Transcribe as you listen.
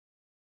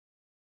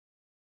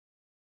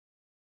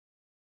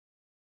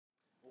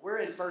We're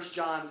in 1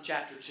 John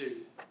chapter 2.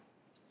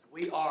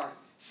 We are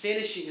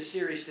finishing a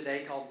series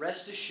today called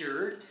Rest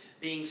Assured,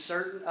 Being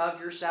Certain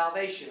of Your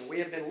Salvation. We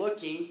have been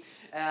looking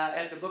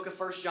at the book of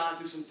 1 John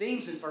through some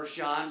things in 1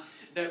 John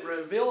that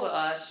reveal to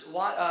us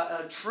what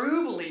a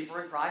true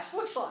believer in Christ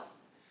looks like.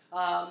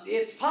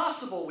 It's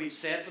possible, we've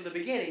said from the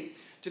beginning,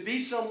 to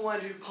be someone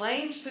who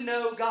claims to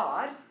know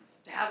God,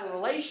 to have a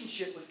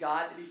relationship with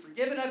God, to be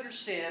forgiven of your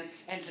sin,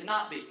 and to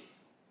not be.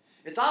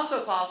 It's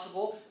also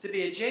possible to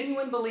be a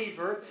genuine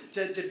believer,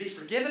 to be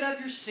forgiven of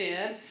your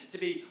sin, to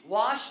be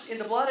washed in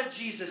the blood of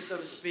Jesus, so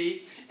to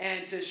speak,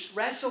 and to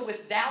wrestle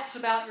with doubts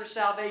about your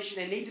salvation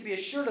and need to be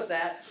assured of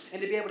that,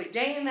 and to be able to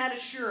gain that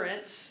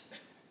assurance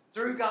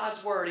through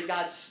God's Word and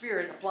God's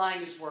Spirit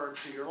applying His Word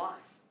to your life.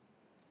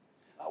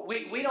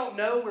 We don't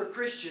know we're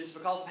Christians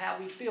because of how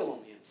we feel on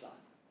the inside.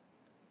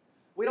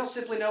 We don't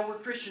simply know we're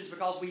Christians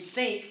because we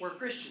think we're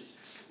Christians.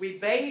 We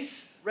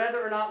base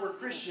whether or not we're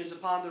Christians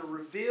upon the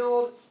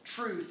revealed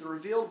truth, the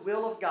revealed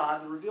will of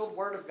God, the revealed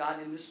Word of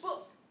God in this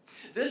book.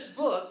 This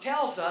book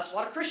tells us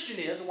what a Christian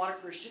is and what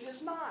a Christian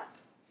is not.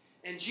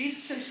 And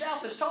Jesus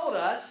Himself has told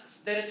us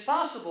that it's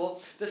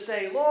possible to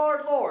say,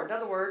 Lord, Lord. In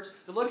other words,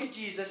 to look at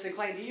Jesus and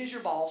claim He is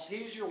your boss, He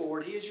is your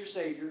Lord, He is your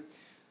Savior.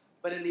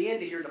 But in the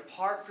end to hear,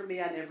 depart from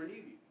me, I never knew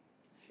you.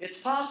 It's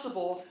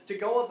possible to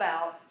go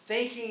about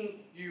thinking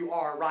you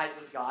are right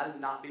with God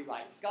and not be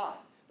right with God.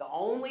 The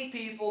only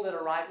people that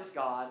are right with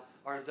God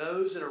are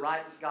those that are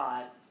right with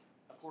God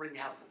according to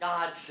how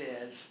God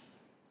says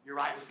you're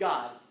right with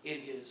God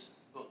in His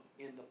book,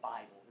 in the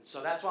Bible. And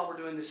so that's why we're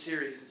doing this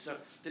series. And so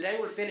today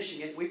we're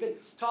finishing it. We've been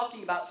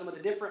talking about some of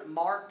the different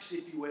marks,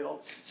 if you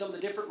will, some of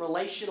the different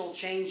relational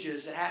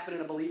changes that happen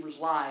in a believer's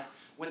life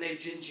when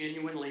they've been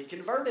genuinely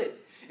converted.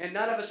 And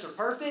none of us are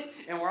perfect,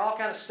 and we're all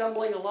kind of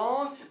stumbling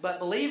along, but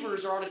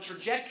believers are on a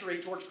trajectory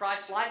towards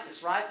Christ's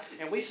likeness, right?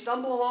 And we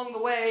stumble along the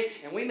way,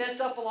 and we mess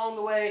up along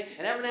the way,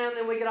 and every now and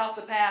then we get off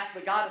the path,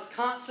 but God is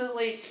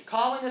constantly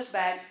calling us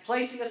back,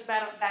 placing us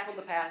back on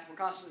the path. We're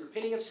constantly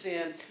repenting of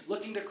sin,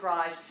 looking to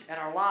Christ, and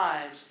our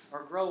lives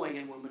are growing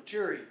and we're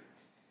maturing.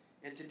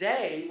 And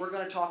today, we're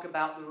going to talk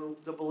about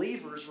the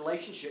believer's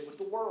relationship with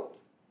the world.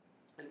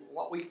 And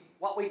what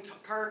we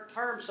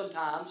term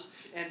sometimes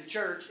in the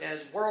church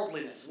as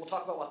worldliness. We'll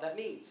talk about what that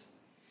means.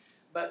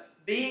 But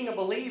being a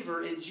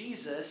believer in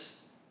Jesus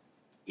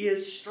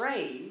is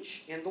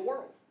strange in the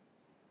world.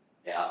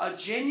 A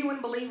genuine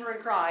believer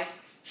in Christ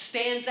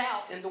stands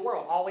out in the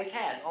world. Always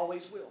has,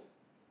 always will.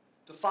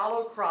 To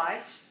follow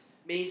Christ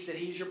means that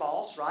He's your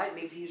boss, right? It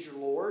means He's your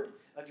Lord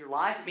of your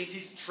life. It means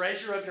He's the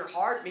treasure of your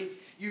heart. It means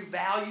you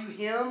value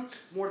Him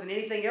more than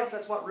anything else.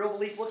 That's what real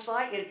belief looks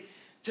like. And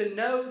to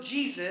know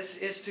Jesus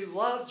is to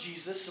love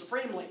Jesus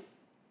supremely.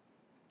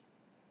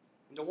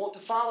 And to want to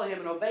follow Him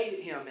and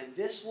obey Him. And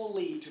this will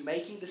lead to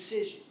making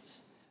decisions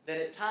that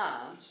at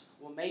times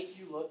will make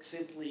you look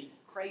simply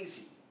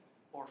crazy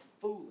or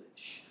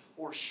foolish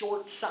or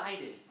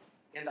short-sighted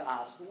in the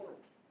eyes of the world.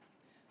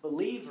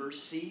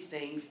 Believers see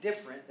things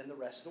different than the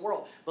rest of the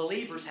world.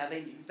 Believers have a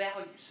new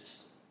value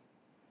system.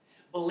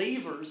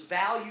 Believers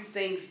value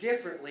things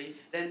differently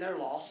than their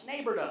lost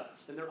neighbor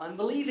does, than their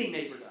unbelieving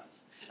neighbor does.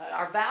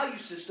 Our value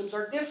systems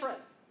are different.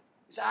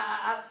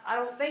 I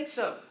don't think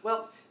so.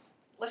 Well,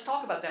 let's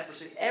talk about that for a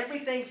second.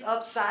 Everything's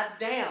upside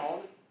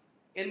down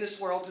in this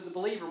world to the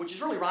believer, which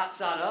is really right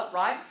side up,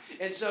 right?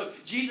 And so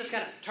Jesus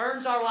kind of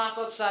turns our life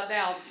upside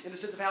down in the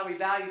sense of how we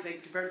value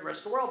things compared to the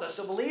rest of the world does.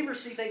 So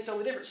believers see things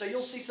totally different. So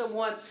you'll see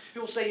someone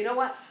who will say, you know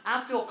what?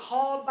 I feel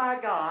called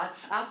by God.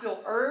 I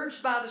feel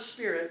urged by the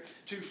Spirit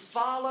to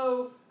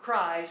follow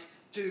Christ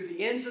to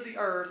the ends of the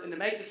earth and to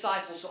make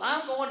disciples. So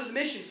I'm going to the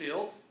mission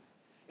field.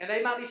 And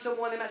they might be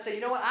someone, they might say,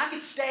 you know what, I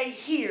could stay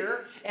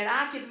here and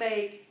I could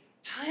make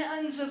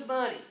tons of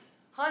money,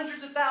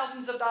 hundreds of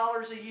thousands of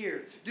dollars a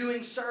year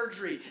doing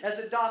surgery as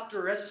a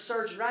doctor, as a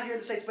surgeon right here in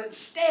the States. But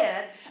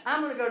instead,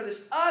 I'm going to go to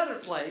this other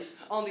place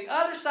on the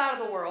other side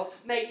of the world,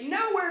 make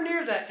nowhere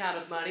near that kind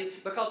of money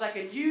because I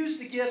can use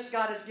the gifts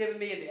God has given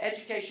me and the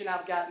education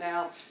I've got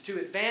now to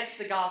advance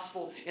the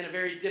gospel in a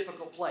very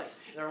difficult place.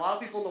 And there are a lot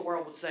of people in the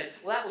world would say,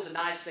 well, that was a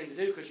nice thing to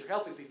do because you're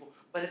helping people.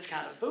 But it's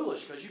kind of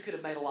foolish because you could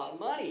have made a lot of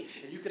money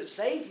and you could have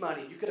saved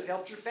money. You could have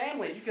helped your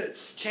family. And you could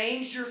have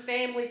changed your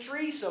family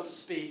tree, so to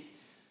speak,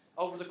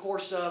 over the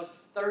course of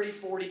 30,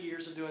 40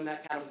 years of doing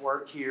that kind of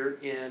work here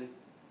in,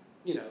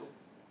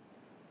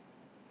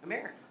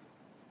 America.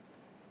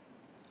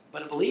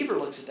 But a believer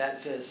looks at that and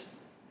says,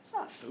 it's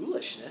not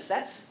foolishness.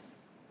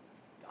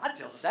 God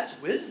tells us that's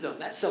wisdom.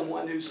 That's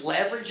someone who's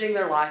leveraging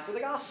their life for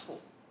the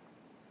gospel.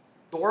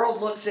 The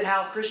world looks at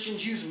how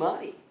Christians use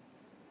money.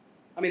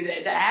 I mean,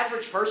 the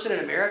average person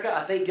in America,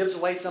 I think, gives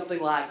away something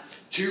like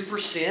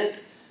 2%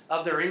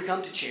 of their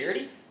income to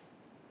charity.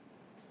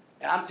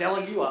 And I'm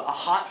telling you, a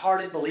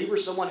hot-hearted believer,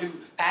 someone who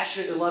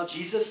passionately loves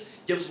Jesus,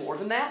 gives more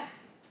than that.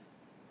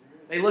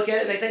 They look at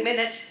it and they think,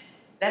 man,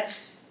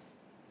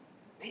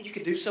 you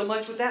could do so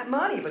much with that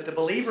money. But the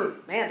believer,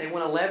 man, they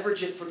want to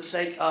leverage it for the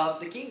sake of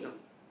the kingdom.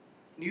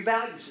 New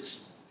value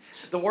system.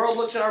 The world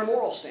looks at our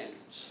moral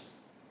standards.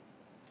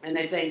 And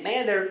they think,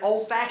 man, they're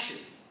old-fashioned,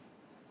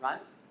 right?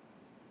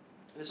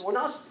 And so, well,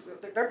 no,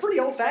 they're pretty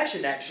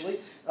old-fashioned,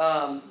 actually.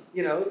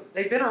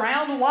 They've been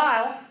around a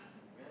while,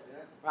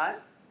 right?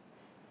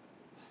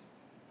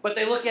 But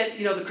they look at,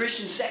 the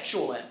Christian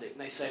sexual ethic,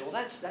 and they say, well,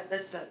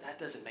 that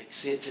doesn't make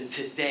sense in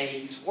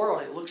today's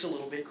world. It looks a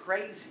little bit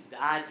crazy.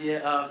 The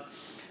idea of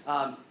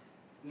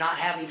not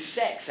having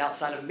sex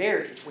outside of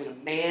marriage between a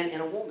man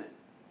and a woman.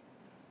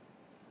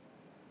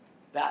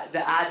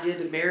 The idea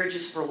that marriage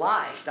is for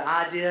life. The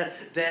idea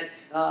that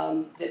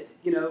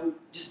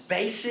just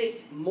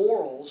basic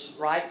morals,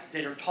 right,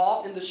 that are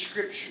taught in the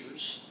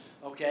Scriptures,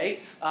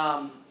 okay?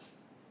 The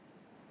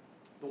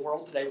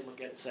world today would look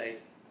at it and say,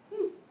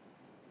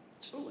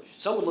 it's foolish.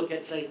 Some would look at it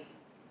and say,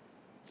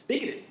 it's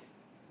bigoted.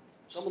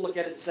 Some would look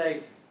at it and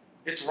say,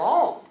 it's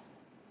wrong.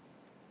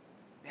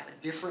 We have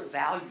a different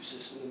value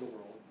system in the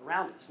world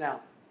around us. Now,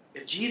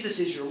 if Jesus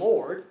is your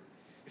Lord,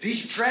 if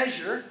He's your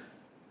treasure,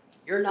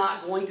 you're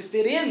not going to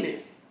fit in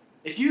then.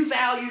 If you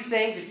value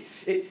things,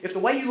 if the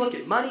way you look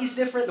at money is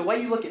different, the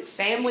way you look at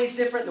family is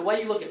different, the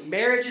way you look at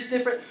marriage is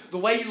different, the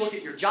way you look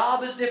at your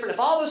job is different, if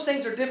all those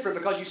things are different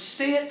because you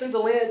see it through the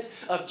lens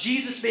of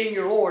Jesus being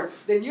your Lord,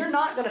 then you're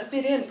not going to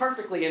fit in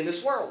perfectly in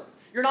this world.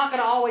 You're not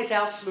going to always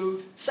have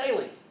smooth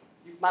sailing.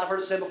 You might have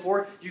heard it said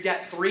before, you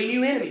got 3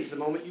 new enemies the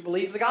moment you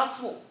believe the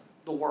gospel.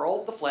 The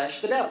world, the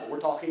flesh, the devil. We're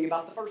talking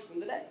about the first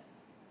one today.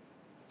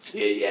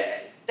 Yeah,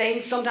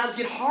 things sometimes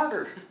get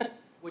harder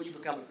when you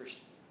become a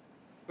Christian,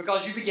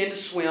 because you begin to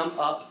swim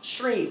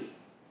upstream.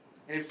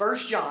 And in 1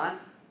 John,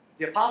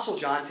 the Apostle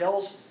John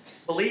tells us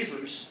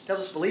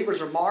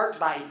believers are marked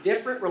by a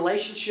different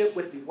relationship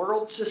with the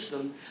world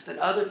system than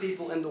other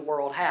people in the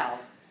world have.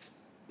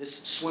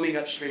 This swimming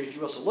upstream, if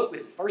you will. So look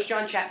with me. 1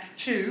 John chapter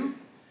 2,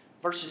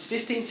 verses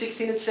 15,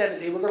 16, and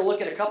 17. We're going to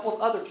look at a couple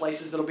of other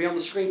places that will be on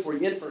the screen for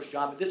you in 1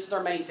 John, but this is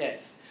our main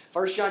text.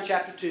 1 John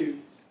chapter 2,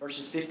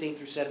 verses 15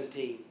 through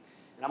 17.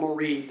 And I'm going to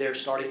read there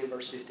starting in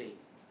verse 15.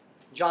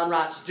 John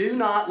writes, "Do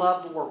not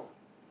love the world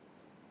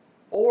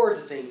or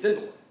the things in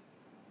the world.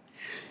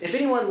 If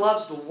anyone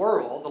loves the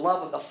world, the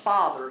love of the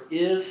Father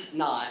is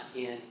not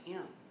in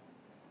him.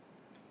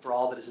 For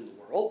all that is in the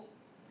world,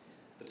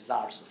 the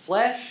desires of the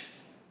flesh,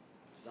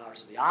 the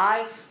desires of the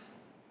eyes,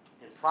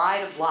 and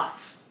pride of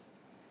life,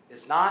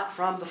 is not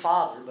from the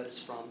Father, but is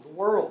from the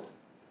world.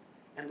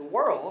 And the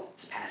world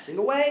is passing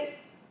away,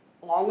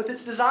 along with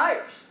its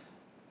desires.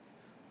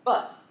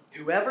 But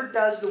whoever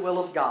does the will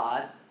of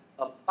God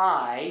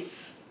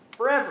abides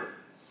forever."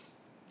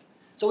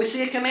 So we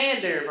see a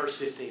command there in verse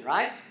 15,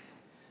 right?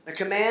 A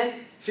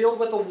command filled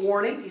with a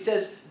warning. He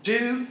says,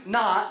 do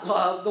not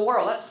love the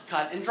world. That's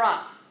cut and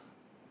dry.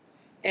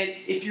 And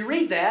if you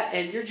read that,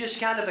 and you're just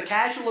kind of a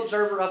casual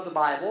observer of the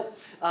Bible,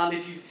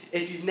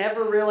 if you've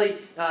never really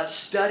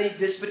studied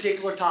this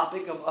particular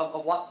topic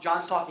of what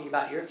John's talking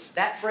about here,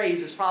 that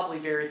phrase is probably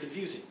very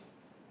confusing.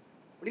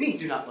 What do you mean,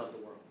 do not love the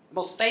world? The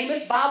most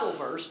famous Bible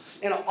verse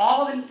in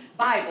all of the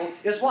Bible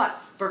is what?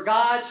 For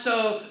God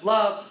so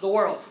loved the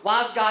world.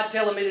 Why is God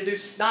telling me to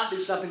not do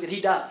something that He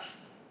does?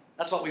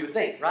 That's what we would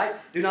think, right?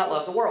 Do not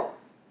love the world.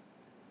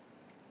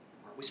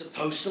 Aren't we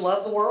supposed to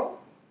love the world?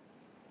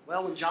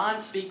 Well, when John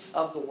speaks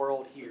of the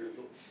world here,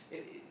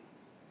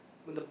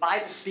 when the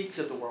Bible speaks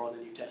of the world in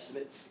the New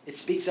Testament, it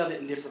speaks of it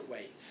in different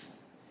ways.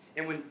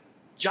 And when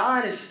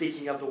John is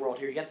speaking of the world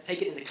here, you have to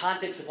take it in the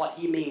context of what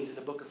he means in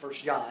the book of 1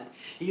 John.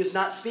 He is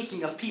not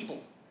speaking of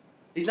people.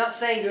 He's not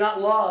saying do not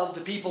love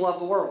the people of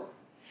the world.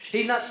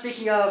 He's not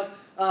speaking of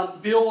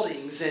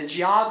buildings and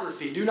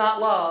geography. Do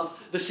not love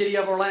the city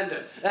of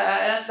Orlando.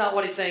 That's not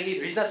what he's saying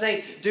either. He's not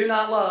saying do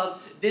not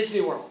love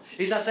Disney World.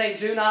 He's not saying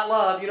do not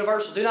love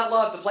Universal. Do not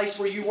love the place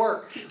where you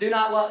work. Do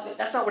not love.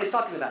 That's not what he's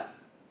talking about.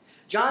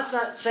 John's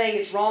not saying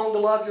it's wrong to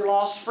love your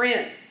lost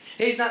friend.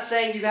 He's not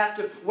saying you have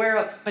to wear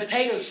a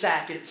potato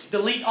sack and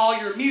delete all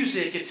your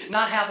music and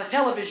not have a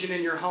television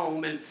in your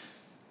home. And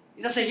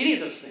he's not saying any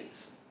of those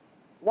things.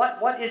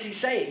 What is he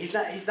saying? He's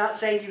not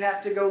saying you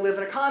have to go live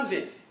in a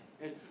convent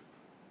and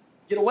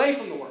get away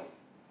from the world.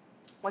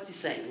 What's he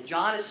saying? Well,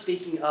 John is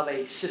speaking of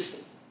a system,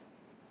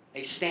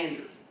 a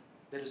standard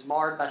that is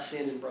marred by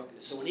sin and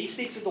brokenness. So when he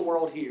speaks of the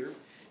world here,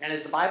 and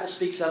as the Bible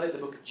speaks of it in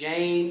the book of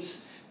James,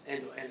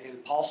 and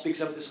Paul speaks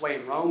of it this way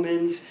in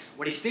Romans,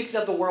 when he speaks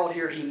of the world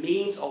here, he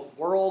means a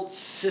world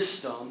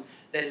system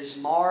that is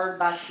marred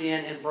by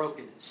sin and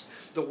brokenness.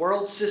 The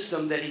world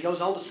system that he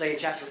goes on to say in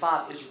chapter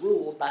 5 is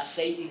ruled by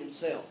Satan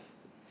himself.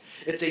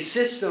 It's a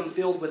system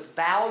filled with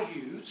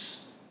values,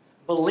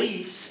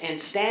 beliefs,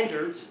 and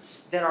standards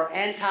that are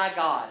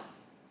anti-God,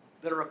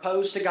 that are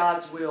opposed to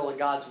God's will and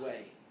God's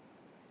way.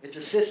 It's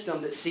a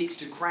system that seeks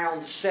to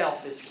crown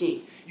self as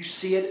king. You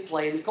see it at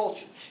play in the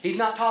culture. He's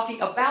not talking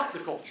about the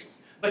culture,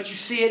 but you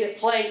see it at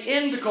play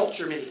in the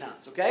culture many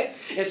times, okay?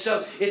 And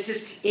so it's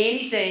just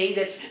anything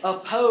that's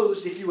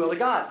opposed, if you will, to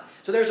God.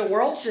 So there's a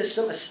world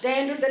system, a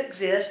standard that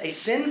exists, a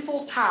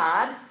sinful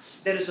tide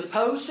that is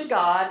opposed to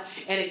God,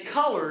 and it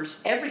colors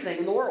everything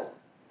in the world.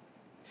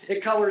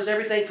 It colors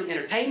everything from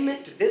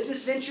entertainment to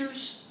business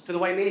ventures to the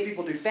way many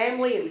people do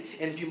family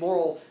and view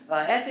moral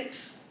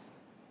ethics.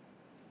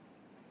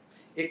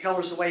 It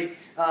colors the way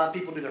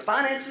people do their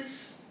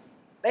finances.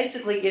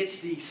 Basically, it's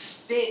the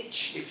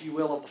stench, if you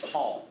will, of the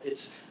fall.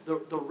 It's the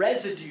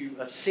residue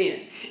of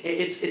sin.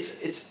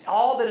 It's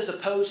all that is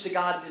opposed to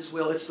God and His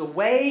will. It's the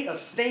way of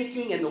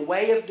thinking and the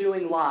way of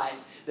doing life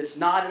that's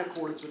not in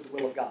accordance with the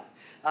will of God.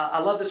 I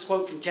love this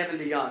quote from Kevin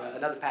DeYoung,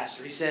 another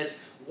pastor. He says,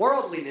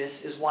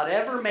 "Worldliness is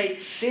whatever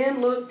makes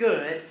sin look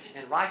good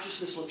and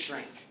righteousness look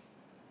strange."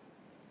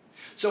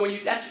 So when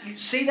you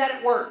see that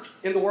at work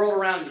in the world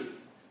around you,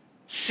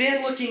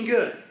 sin looking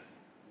good,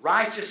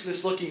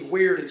 righteousness looking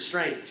weird and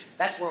strange,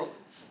 that's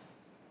worldliness.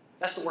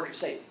 That's the work of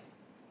Satan,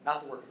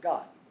 not the work of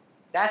God.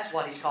 That's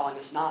what he's calling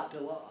us not to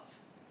love.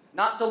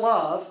 Not to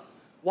love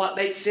what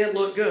makes sin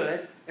look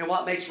good and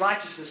what makes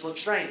righteousness look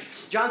strange.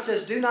 John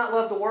says, do not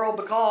love the world,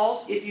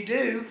 because if you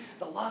do,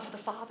 the love of the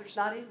Father's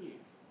not in you.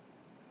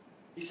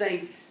 He's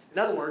saying, in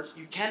other words,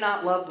 you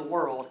cannot love the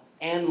world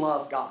and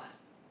love God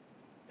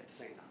at the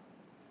same time.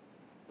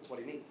 That's what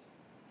he means.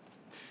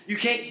 You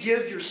can't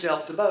give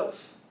yourself to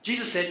both.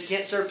 Jesus said you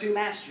can't serve two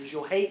masters.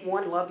 You'll hate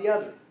one and love the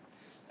other.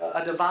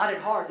 A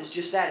divided heart is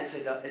just that. It's a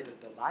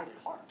divided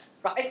heart,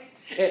 right?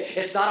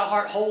 It's not a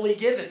heart wholly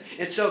given.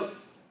 And so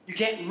you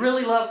can't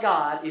really love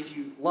God if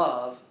you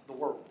love the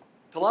world.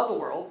 To love the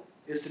world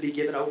is to be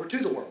given over to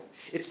the world.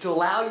 It's to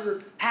allow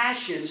your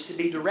passions to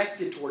be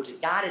directed towards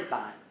it, guided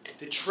by it,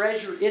 to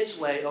treasure its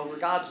way over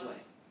God's way,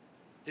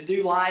 to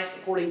do life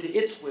according to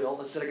its will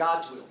instead of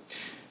God's will.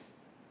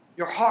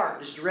 Your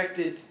heart is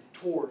directed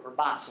toward or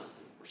by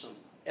something or someone.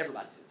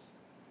 Everybody's is.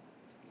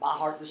 My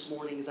heart this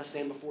morning as I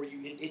stand before you,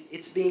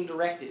 it's being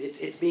directed.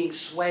 It's being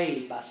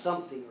swayed by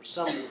something or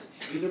someone,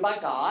 either by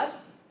God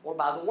or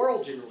by the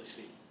world, generally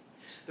speaking.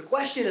 The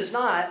question is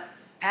not,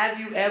 have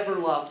you ever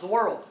loved the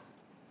world?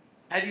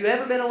 Have you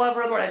ever been a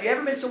lover of the world? Have you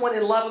ever been someone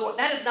in love with the world?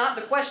 That is not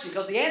the question,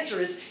 because the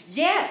answer is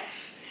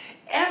yes.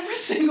 Every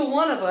single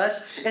one of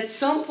us, at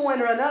some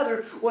point or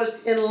another, was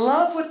in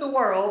love with the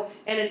world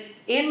and in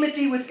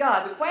enmity with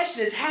God. The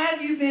question is,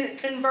 have you been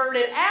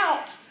converted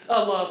out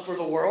of love for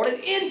the world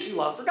and into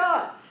love for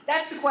God?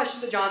 That's the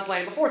question that John's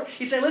laying before.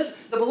 He's saying, listen,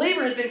 the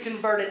believer has been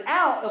converted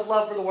out of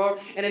love for the world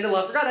and into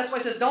love for God. That's why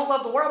he says, don't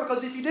love the world,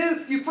 because if you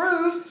do, you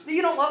prove that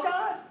you don't love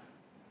God.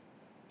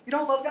 You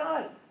don't love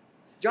God.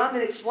 John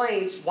then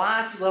explains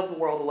why, if you love the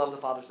world, the love of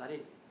the Father is not in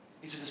you.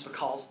 He says it's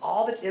because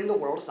all that's in the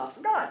world is not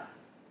from God.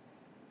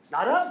 It's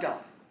not of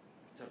God.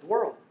 It's of the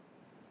world.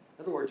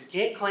 In other words, you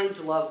can't claim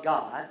to love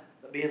God,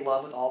 but be in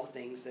love with all the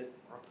things that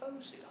are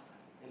opposed to God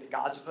and that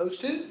God's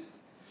opposed to.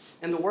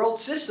 And the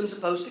world system's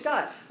opposed to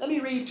God. Let me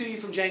read to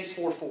you from James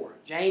 4:4.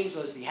 James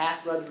was the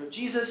half-brother of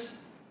Jesus.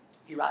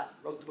 He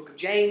wrote the book of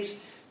James.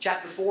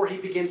 Chapter 4, he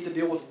begins to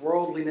deal with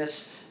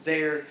worldliness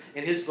there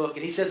in his book.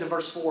 And he says in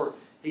verse 4,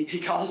 he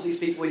calls these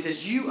people, he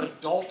says, you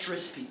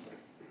adulterous people.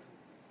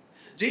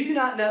 Do you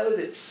not know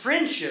that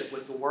friendship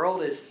with the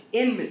world is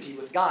enmity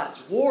with God?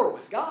 It's war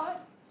with God.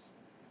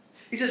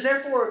 He says,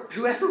 therefore,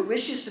 whoever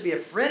wishes to be a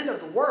friend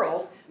of the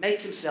world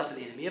makes himself an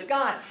enemy of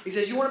God. He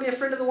says, you want to be a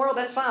friend of the world?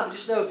 That's fine, but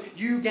just know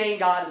you gain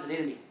God as an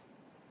enemy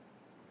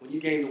when you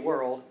gain the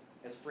world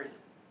as a friend.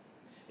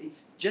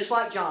 It's just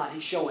like John,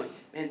 he's showing,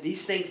 man,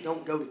 these things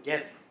don't go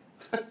together.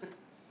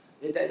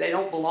 They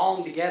don't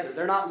belong together.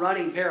 They're not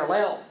running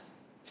parallel.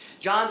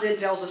 John then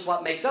tells us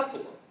what makes up the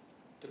world.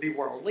 To be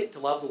worldly, to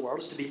love the world,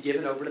 is to be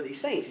given over to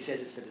these things. He says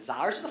it's the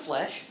desires of the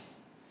flesh,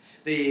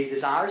 the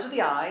desires of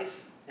the eyes,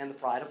 and the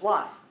pride of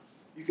life.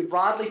 You could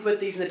broadly put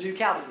these into two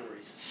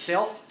categories: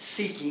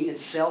 self-seeking and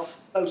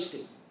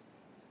self-boasting.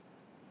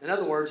 In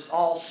other words, it's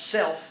all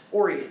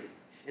self-oriented.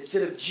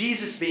 Instead of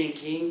Jesus being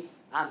king,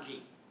 I'm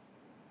king.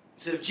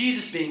 Instead of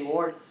Jesus being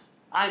Lord,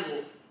 I'm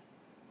Lord.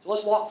 So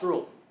let's walk through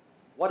them.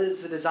 What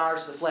is the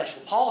desires of the flesh?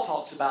 Well, Paul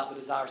talks about the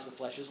desires of the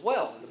flesh as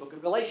well in the book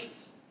of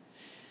Galatians.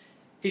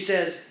 He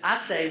says, I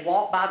say,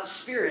 walk by the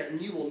Spirit,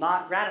 and you will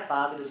not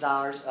gratify the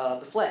desires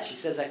of the flesh. He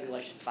says that in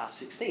Galatians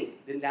 5:16.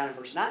 Then down in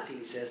verse 19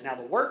 he says, now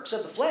the works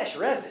of the flesh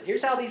are evident.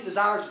 Here's how these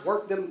desires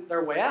work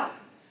their way out.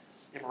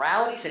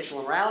 Immorality, sexual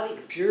immorality,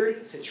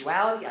 impurity,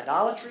 sensuality,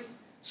 idolatry,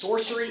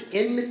 sorcery,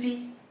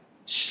 enmity,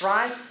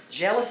 strife,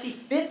 jealousy,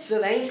 fits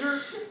of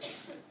anger,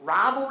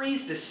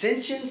 rivalries,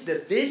 dissensions,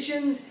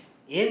 divisions,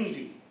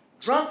 envy,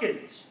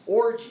 drunkenness,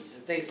 orgies,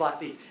 and things like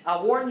these.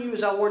 I warn you,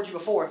 as I warned you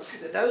before,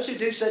 that those who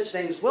do such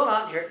things will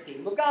not inherit the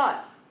kingdom of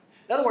God.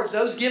 In other words,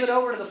 those given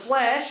over to the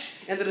flesh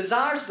and the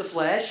desires of the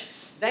flesh,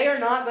 they are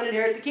not going to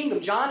inherit the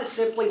kingdom. John is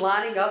simply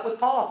lining up with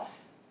Paul.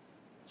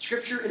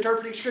 Scripture,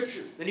 interpreting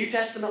Scripture. The New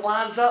Testament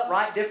lines up,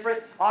 right?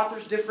 Different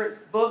authors,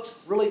 different books,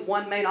 really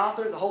one main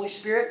author, the Holy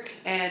Spirit,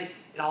 and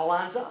it all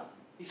lines up.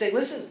 He's saying,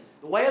 listen,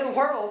 the way of the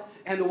world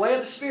and the way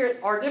of the Spirit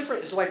are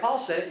different, is the way Paul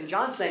said it. And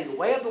John's saying the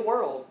way of the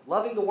world,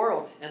 loving the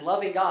world, and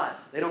loving God,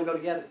 they don't go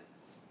together.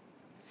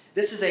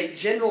 This is a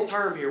general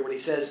term here when he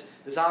says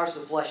desires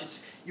of the flesh.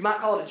 You might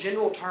call it a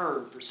general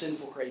term for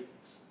sinful cravings.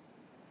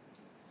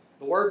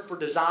 The word for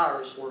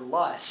desires, or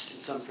lust,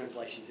 in some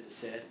translations it is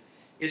said,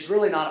 is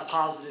really not a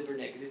positive or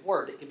negative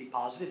word. It can be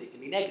positive, it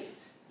can be negative.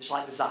 Just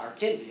like desire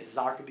can be. A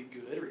desire can be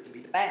good or it can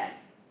be bad.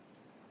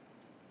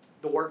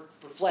 The word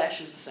for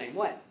flesh is the same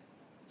way.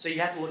 So you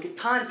have to look at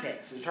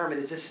context and determine,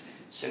 is this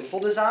sinful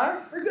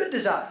desire or good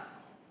desire?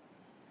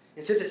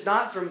 And since it's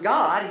not from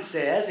God, he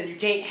says, and you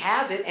can't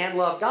have it and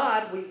love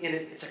God, and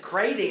it's a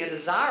craving, a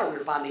desire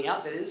we're finding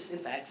out that is, in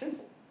fact,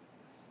 sinful.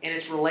 And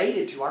it's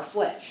related to our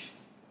flesh.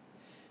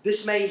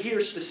 This may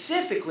here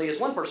specifically, as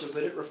one person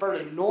put it, refer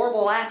to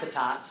normal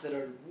appetites that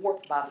are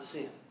warped by the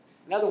sin.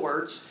 In other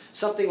words,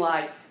 something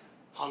like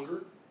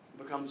hunger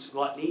becomes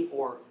gluttony,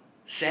 or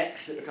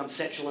sex that becomes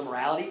sexual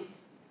immorality,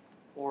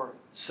 or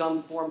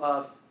some form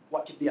of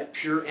what could be a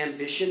pure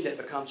ambition that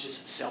becomes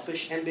just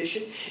selfish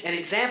ambition. An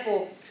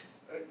example,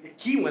 a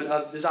key one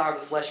of desire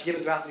of the flesh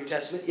given throughout the New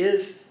Testament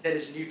is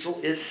neutral,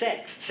 is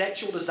sex.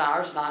 Sexual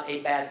desire is not a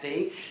bad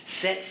thing.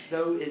 Sex,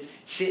 though, has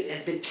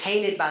been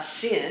tainted by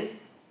sin,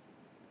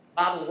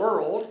 by the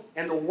world,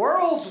 and the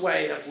world's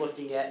way of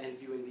looking at and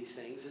viewing these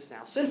things is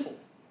now sinful.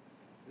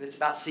 And it's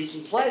about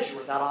seeking pleasure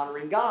without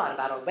honoring God,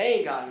 about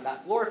obeying God, and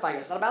about glorifying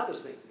God. It's not about those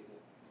things anymore.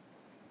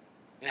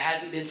 And it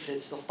hasn't been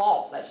since the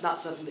fall. That's not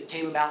something that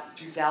came about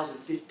in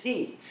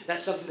 2015.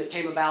 That's something that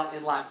came about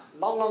in long,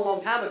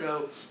 long time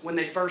ago when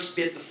they first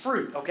bit the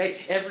fruit,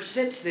 okay? Ever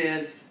since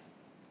then,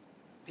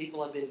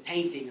 people have been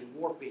tainting and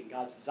warping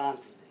God's design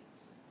for things.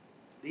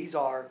 These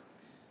are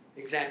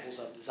examples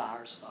of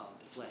desires of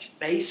the flesh.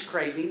 Base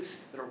cravings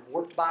that are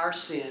warped by our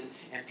sin,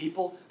 and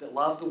people that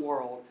love the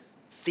world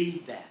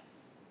feed that.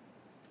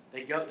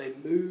 They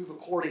move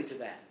according to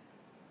that.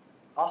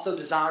 Also,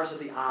 desires of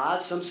the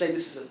eyes. Some say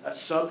this is a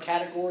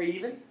subcategory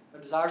even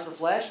of desires of the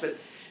flesh, but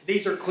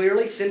these are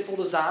clearly sinful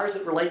desires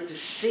that relate to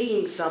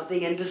seeing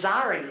something and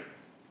desiring it.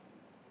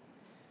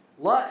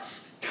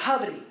 Lust,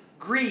 coveting,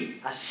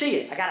 greed. I see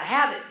it. I got to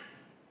have it.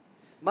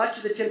 Much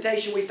of the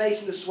temptation we face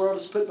in this world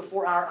is put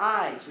before our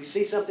eyes. We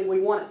see something, we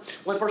want it.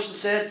 One person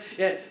said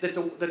that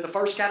the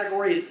first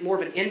category is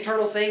more of an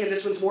internal thing, and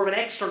this one's more of an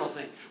external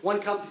thing. One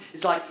comes,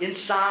 it's like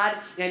inside,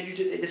 and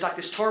it's like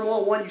this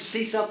turmoil. One, you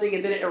see something,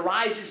 and then it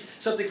arises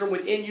something from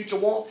within you to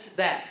want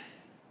that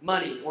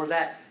money or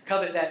that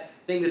covet that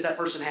thing that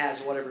person has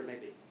or whatever it may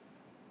be.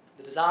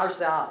 The desires of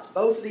the eyes.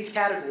 Both of these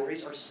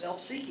categories are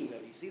self-seeking, though.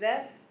 Do you see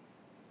that?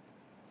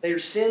 They are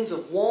sins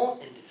of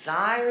want and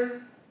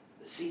desire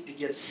that seek to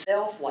give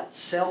self what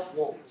self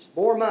wants.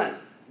 More money,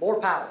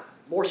 more power,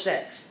 more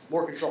sex,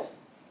 more control.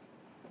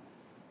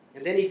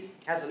 And then he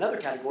has another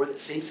category that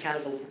seems kind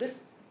of a little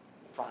different.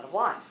 The pride of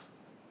life.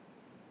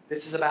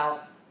 This is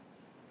about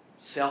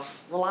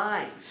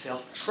self-relying,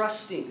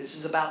 self-trusting. This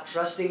is about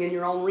trusting in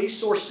your own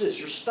resources,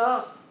 your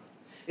stuff.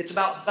 It's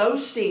about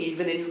boasting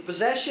even in your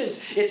possessions.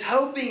 It's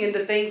hoping in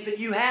the things that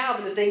you have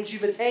and the things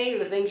you've attained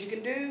and the things you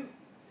can do.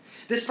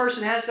 This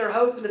person has their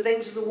hope in the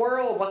things of the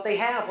world, what they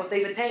have, what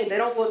they've attained. They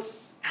don't look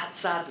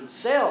outside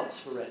themselves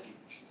for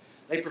refuge.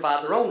 They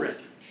provide their own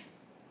refuge.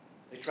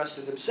 They trust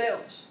in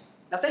themselves.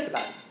 Now think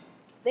about it.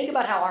 Think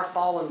about how our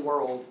fallen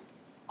world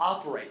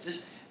operates.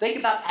 Just think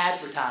about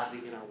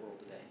advertising in our world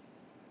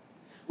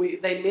today.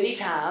 They many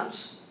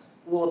times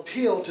will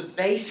appeal to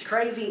base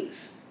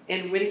cravings.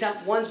 And many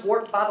times, one's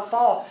warped by the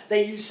fall.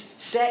 They use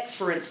sex,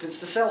 for instance,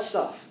 to sell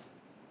stuff.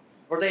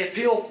 Or they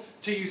appeal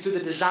to you through the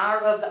desire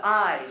of the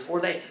eyes, or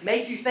they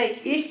make you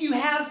think, if you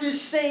have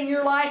this thing,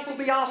 your life will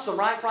be awesome,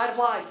 right? Pride of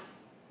life.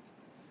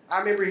 I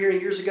remember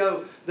hearing years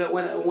ago that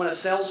when a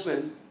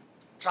salesman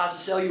tries to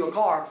sell you a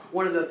car,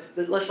 one of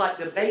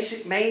the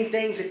basic main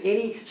things that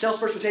any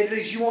salesperson will tell you to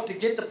do is you want to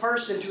get the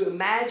person to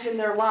imagine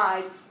their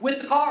life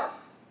with the car,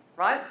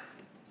 right?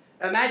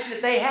 Imagine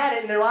if they had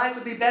it and their life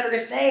would be better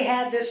if they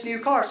had this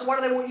new car. So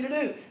what do they want you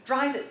to do?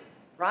 Drive it,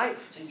 right?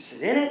 So you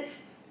sit in it.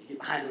 Get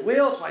behind the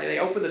wheel. That's why they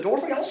open the door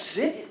for you. Oh,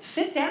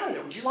 sit down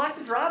there. Would you like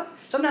to drive?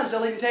 Sometimes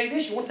they'll even tell you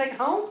this. You want to take it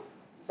home?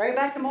 Bring it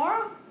back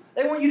tomorrow?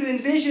 They want you to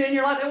envision in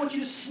your life. They want you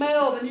to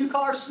smell the new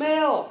car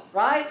smell,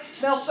 right? It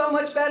smells so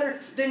much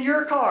better than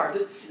your car.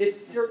 If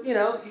you're,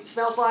 it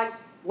smells like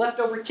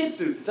leftover kid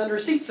food that's under a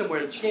seat somewhere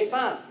that you can't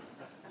find.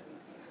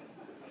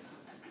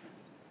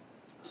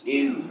 It's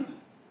new.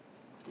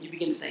 You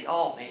begin to think,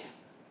 oh man,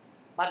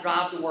 my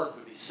drive to work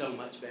would be so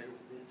much better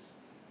with this.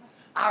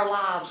 Our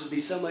lives would be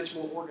so much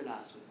more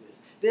organized with this.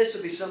 This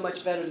would be so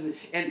much better than this.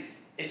 And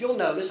if you'll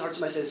notice, I heard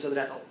somebody say this the other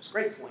day, I thought it was a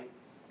great point.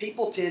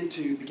 People tend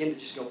to begin to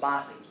just go buy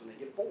things when they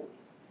get bored,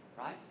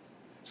 right?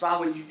 That's why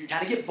when you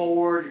kind of get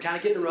bored, you kind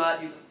of get in a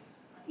rut,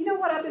 you know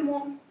what I've been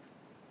wanting?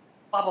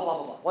 Blah, blah, blah,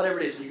 blah, blah. Whatever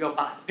it is, and you go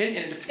buy it.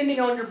 And depending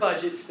on your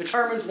budget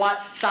determines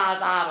what size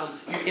item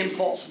you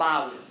impulse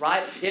buy with,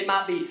 right? It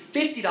might be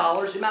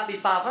 $50, it might be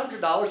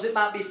 $500, it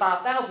might be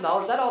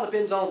 $5,000. That all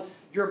depends on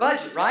your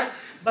budget, right?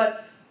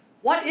 But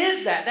what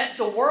is that? That's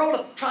the world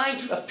of trying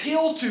to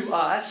appeal to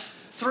us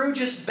through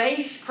just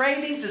base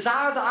cravings,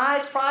 desire of the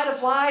eyes, pride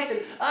of life,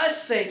 and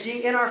us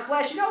thinking in our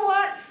flesh, you know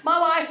what? My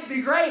life would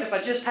be great if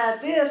I just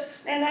had this.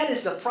 Man, that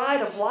is the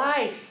pride of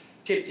life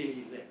tempting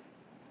you there.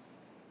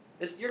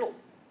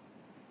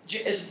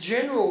 As a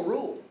general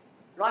rule,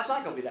 your life's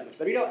not going to be that much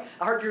better.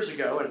 I heard years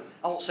ago, and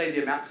I won't say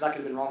the amount because I could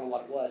have been wrong on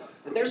what it was,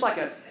 that there's like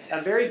a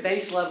very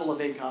base level of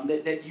income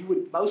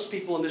that most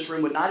people in this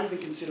room would not even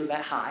consider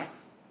that high.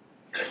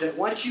 That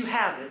once you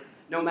have it,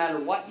 no matter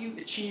what you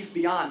achieve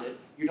beyond it,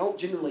 you don't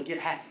generally get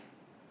happy.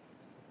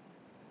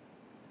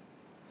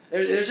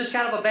 There's just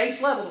kind of a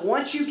base level that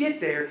once you get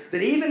there,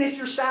 that even if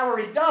your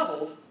salary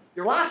doubled,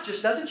 your life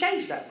just doesn't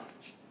change that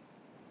much.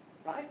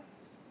 Right?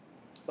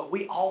 But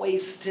we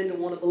always tend to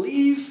want to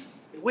believe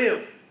it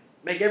will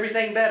make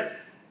everything better.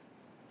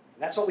 And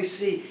that's what we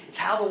see. It's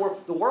how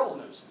the world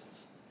knows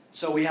this.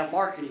 So we have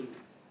marketing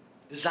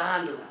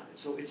designed around it.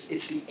 So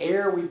it's the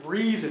air we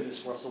breathe in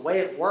this world. It's the way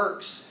it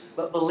works.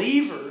 But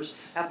believers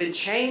have been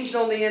changed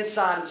on the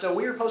inside, and so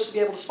we're supposed to be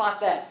able to spot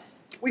that.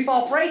 We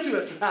fall prey to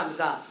it from time to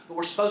time, but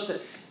we're supposed to,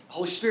 the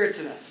Holy Spirit's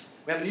in us.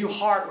 We have a new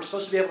heart. We're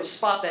supposed to be able to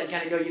spot that and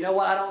kind of go, you know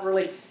what, I don't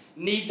really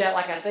need that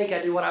like I think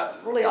I do.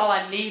 All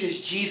I need is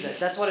Jesus.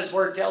 That's what His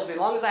Word tells me. As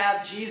long as I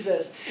have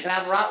Jesus and I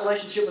have a right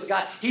relationship with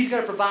God, He's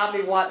going to provide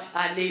me what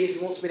I need if He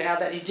wants me to have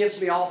that. He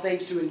gives me all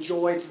things to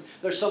enjoy.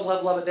 There's some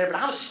level of it there, but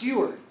I'm a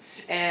steward,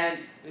 and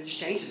it just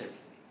changes everything.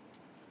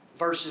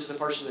 Versus the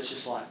person that's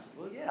just like,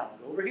 well, yeah, I'll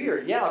go over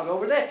here. Yeah, I'll go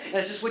over there. And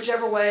it's just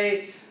whichever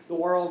way the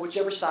world,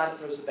 whichever side it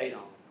throws the bait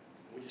on.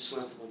 We just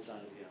swim from one side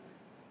to the other.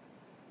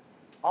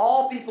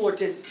 All people are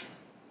tempted,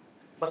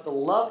 but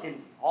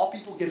all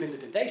people give in to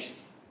temptation.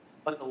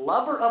 But the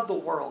lover of the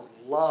world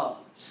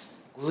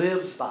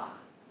lives by,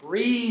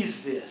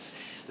 breathes this.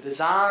 The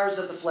desires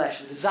of the flesh,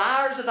 the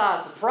desires of the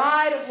eyes, the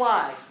pride of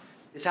life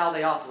is how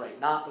they operate,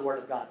 not the Word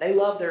of God. They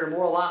love their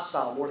immoral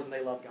lifestyle more than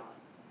they love God.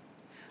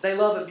 They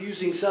love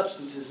abusing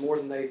substances more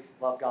than they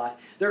love God.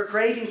 Their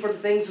craving for the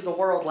things of the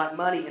world, like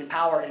money and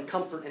power and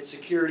comfort and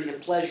security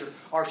and pleasure,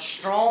 are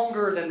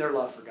stronger than their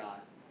love for God.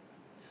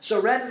 So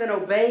rather than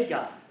obey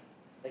God,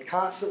 they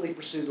constantly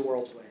pursue the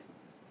world's way.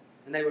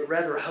 And they would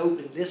rather hope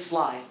in this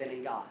life than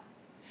in God.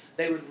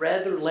 They would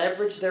rather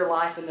leverage their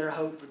life and their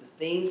hope for the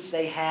things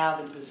they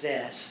have and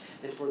possess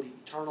than for the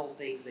eternal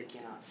things they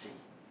cannot see.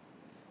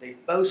 They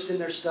boast in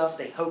their stuff,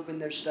 they hope in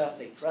their stuff,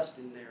 they trust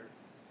in their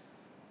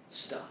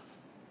stuff.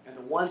 And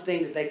the one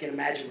thing that they can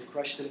imagine would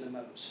crush them the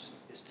most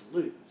is to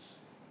lose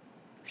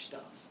their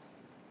stuff.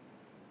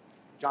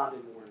 John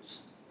then warns,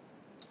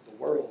 the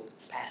world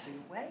is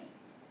passing away.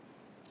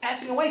 It's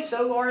passing away,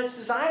 so are its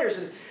desires.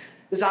 And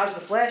desires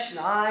of the flesh and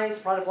the eyes,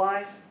 pride of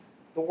life.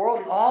 The world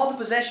and all the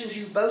possessions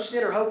you boast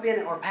in or hope in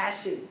are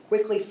passing,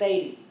 quickly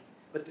fading.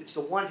 But it's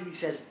the one who, he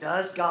says,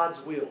 does God's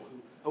will,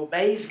 who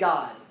obeys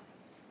God.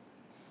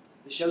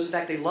 It shows the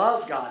fact they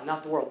love God,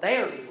 not the world. They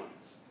are the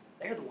ones.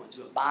 They're the ones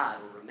who abide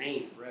or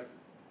remain forever.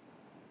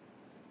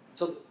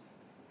 So the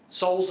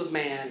souls of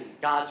man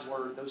and God's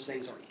Word, those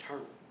things are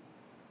eternal.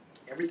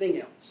 Everything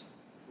else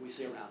that we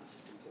see around us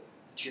is temporal.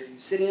 The chair you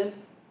sit in,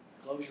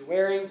 the clothes you're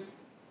wearing,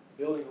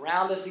 the building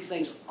around us, these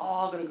things are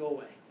all going to go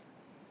away.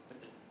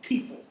 But the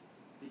people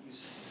that you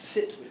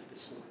sit with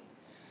this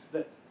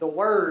morning, the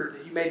Word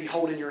that you maybe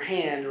hold in your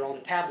hand or on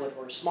a tablet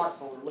or a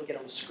smartphone or look at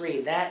on the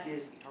screen, that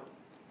is eternal.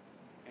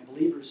 And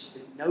believers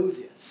know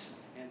this,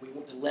 and we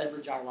want to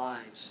leverage our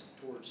lives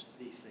towards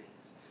these things.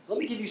 So let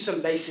me give you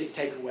some basic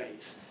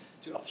takeaways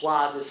to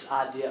apply this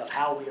idea of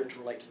how we are to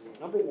relate to the world.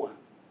 Number one,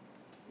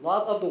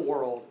 love of the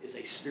world is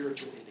a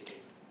spiritual indicator.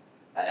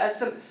 That's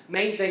the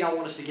main thing I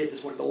want us to get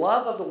this morning. The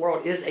love of the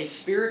world is a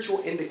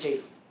spiritual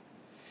indicator.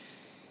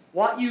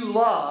 What you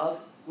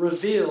love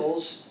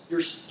reveals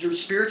your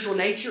spiritual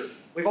nature.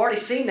 We've already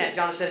seen that.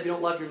 John said if you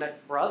don't love your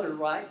brother,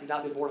 right, you've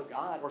not been born of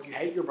God. Or if you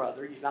hate your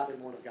brother, you've not been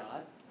born of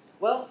God.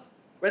 Well,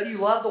 whether you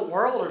love the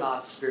world or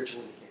not is a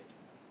spiritual indicator.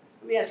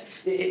 Let me ask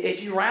you,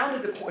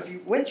 if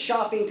you went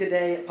shopping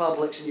today at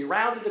Publix and you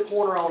rounded the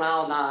corner on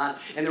aisle 9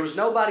 and there was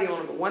nobody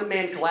on it but one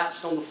man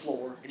collapsed on the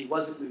floor and he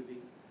wasn't moving,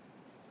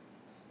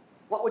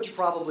 what would you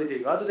probably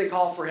do? Other than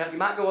call for help, you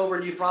might go over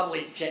and you'd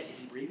probably check, is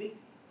he breathing?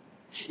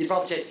 You'd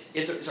probably check,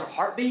 is there a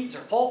heartbeat? Is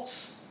there a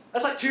pulse?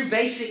 That's like two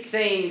basic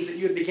things that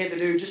you would begin to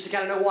do just to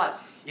kind of know what?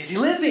 Is he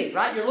living,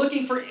 right? You're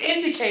looking for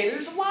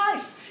indicators of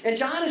life. And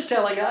John is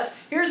telling us,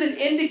 here's an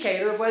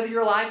indicator of whether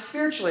you're alive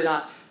spiritually or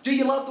not. Do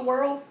you love the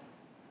world?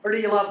 Or do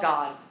you love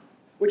God?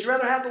 Would you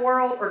rather have the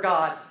world or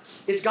God?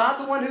 Is God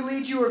the one who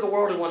leads you or the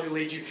world the one who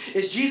leads you?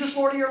 Is Jesus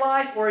Lord of your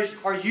life or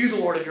are you the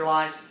Lord of your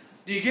life?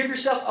 Do you give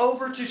yourself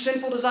over to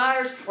sinful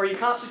desires or are you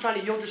constantly trying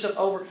to yield yourself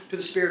over to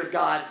the Spirit of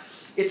God?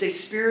 It's a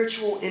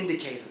spiritual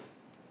indicator.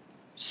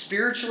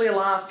 Spiritually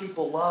alive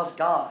people love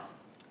God,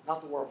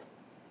 not the world.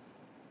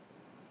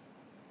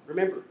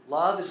 Remember,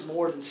 love is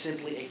more than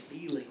simply a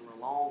feeling or a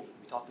longing.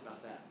 We talked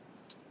about that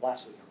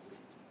last week, I believe.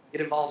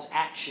 It involves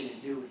action and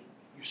doing.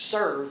 You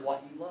serve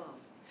what you love.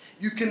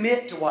 You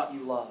commit to what you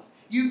love.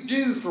 You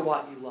do for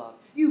what you love.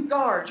 You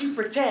guard, you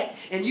protect,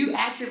 and you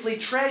actively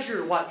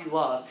treasure what you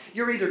love.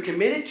 You're either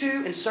committed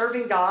to and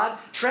serving God,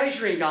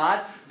 treasuring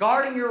God,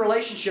 guarding your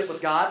relationship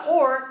with God,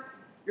 or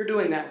you're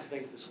doing that with the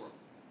things of this world.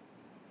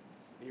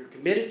 And you're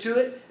committed to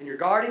it, and you're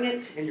guarding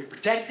it, and you're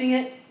protecting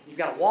it. You've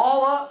got a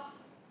wall up,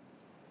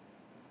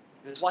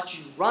 and it's what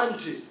you run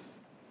to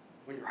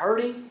when you're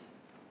hurting.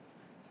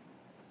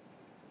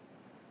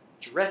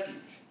 It's your refuge.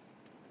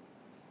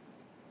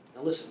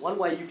 Now listen, one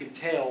way you can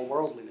tell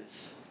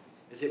worldliness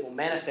is it will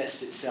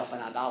manifest itself in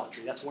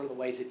idolatry. That's one of the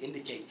ways it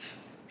indicates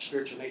your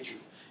spiritual nature,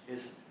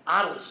 is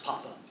idols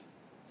pop up.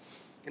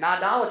 And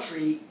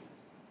idolatry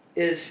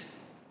is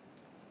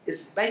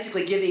is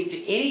basically giving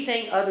to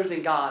anything other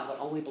than God what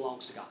only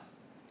belongs to God.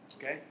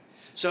 Okay?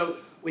 So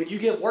when you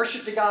give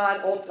worship to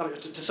God,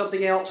 to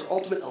something else, or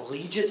ultimate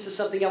allegiance to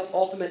something else,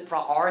 ultimate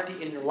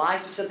priority in your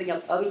life to something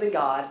else other than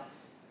God,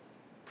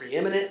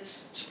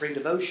 preeminence, supreme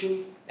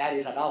devotion, that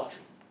is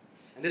idolatry.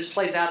 And this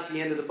plays out at the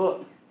end of the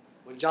book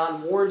when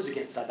John warns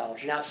against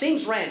idolatry. Now, it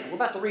seems random. We're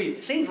about to read it.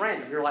 It seems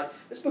random. You're like,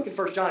 this book in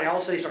 1 John, all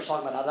of a sudden he starts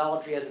talking about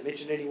idolatry, hasn't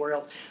mentioned anywhere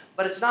else.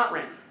 But it's not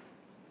random.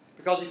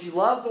 Because if you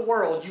love the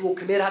world, you will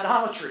commit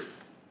idolatry.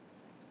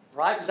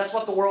 Right? Because that's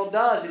what the world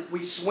does.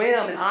 We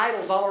swim in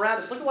idols all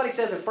around us. Look at what he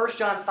says in 1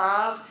 John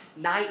 5,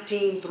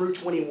 19 through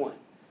 21.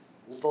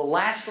 The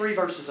last 3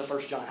 verses of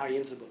 1 John, how he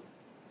ends the book.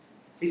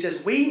 He says,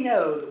 we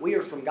know that we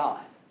are from God,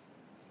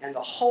 and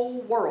the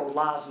whole world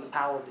lies in the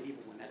power of the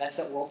evil one. Now, that's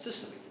that world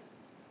system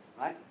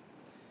again.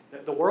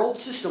 Right? The world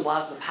system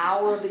lies in the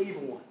power of the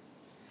evil one.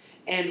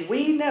 And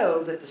we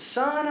know that the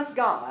Son of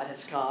God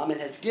has come and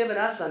has given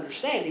us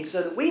understanding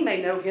so that we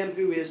may know him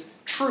who is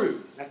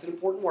true. That's an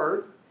important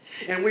word.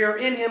 And we are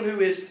in him who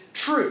is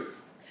true.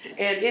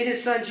 And in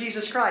his Son,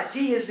 Jesus Christ.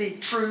 He is the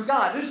true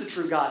God. Who's the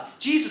true God?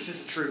 Jesus is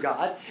the true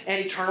God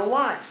and eternal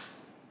life.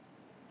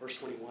 Verse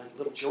 21,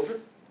 little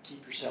children,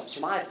 keep yourselves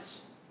from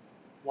idols.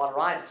 What are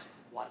idols?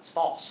 What is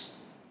false?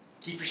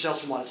 Keep yourselves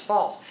from what is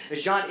false.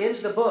 As John ends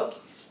the book,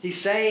 he's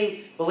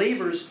saying,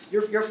 believers,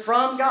 you're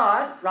from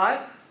God, right?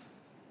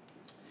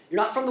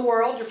 You're not from the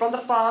world. You're from the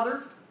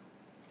Father.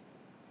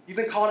 You've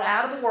been called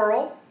out of the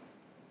world.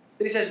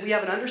 Then he says we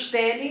have an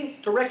understanding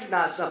to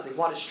recognize something.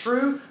 What is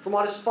true from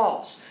what is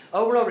false.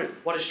 Over and over again.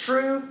 What is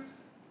true,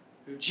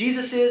 who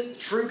Jesus is, the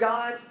true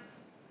God.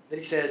 Then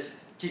he says,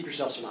 keep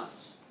yourselves from idols.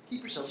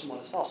 Keep yourselves from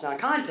what is false. Now in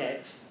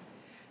context,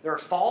 there are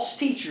false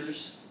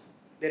teachers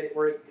that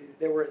were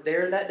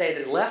there in that day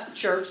that left the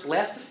church,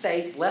 left the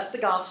faith, left the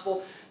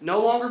gospel,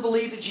 no longer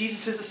believe that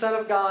Jesus is the Son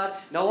of God,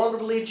 no longer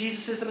believe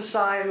Jesus is the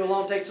Messiah who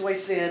alone takes away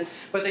sin,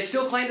 but they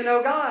still claim to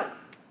know God.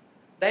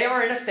 They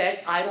are in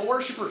effect idol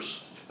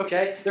worshipers.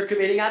 Okay? They're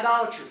committing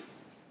idolatry.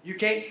 You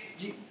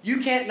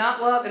can't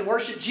not love and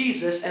worship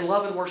Jesus and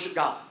love and worship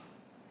God.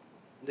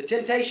 The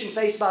temptation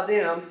faced by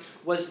them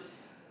was,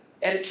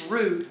 at its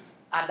root,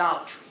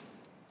 idolatry.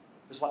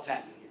 Is what's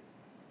happening here.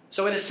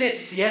 So in a sense,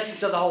 it's the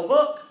essence of the whole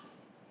book.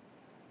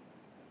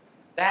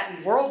 That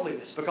and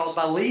worldliness, because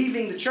by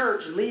leaving the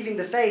church and leaving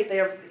the faith, they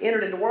have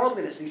entered into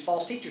worldliness, these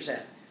false teachers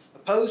have.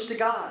 Opposed to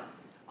God.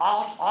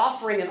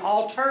 Offering an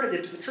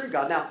alternative to the true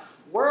God. Now,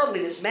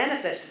 worldliness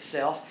manifests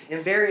itself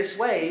in various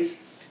ways,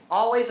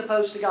 always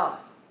opposed to God.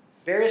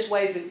 Various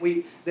ways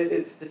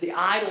that the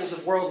idols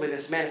of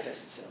worldliness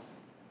manifest itself.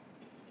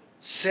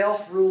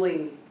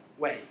 Self-ruling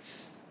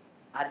ways.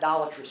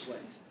 Idolatrous ways.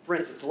 For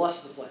instance, the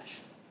lust of the flesh.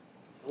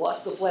 The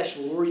lust of the flesh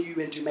will lure you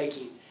into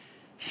making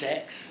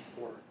sex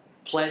or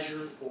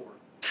pleasure or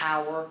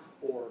power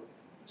or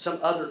some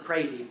other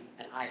craving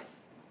an idol.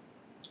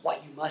 It's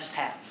what you must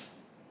have.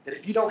 That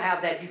if you don't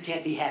have that, you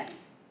can't be happy.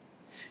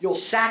 You'll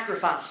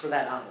sacrifice for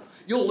that idol.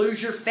 You'll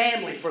lose your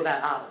family for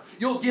that idol.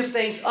 You'll give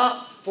things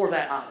up for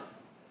that idol.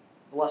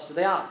 The lust of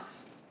the eyes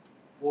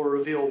will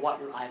reveal what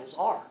your idols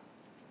are.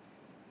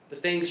 The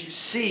things you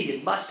see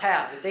and must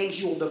have. The things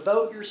you will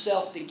devote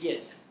yourself to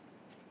get.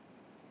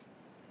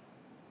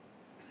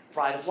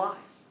 Pride of life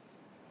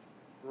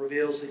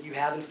reveals that you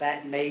have in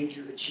fact made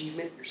your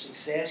achievement, your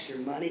success, your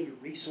money, your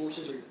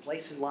resources, or your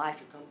place in life,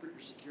 your comfort,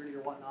 your security,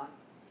 or whatnot,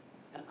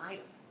 an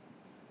idol.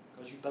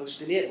 Because you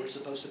boast in it. We're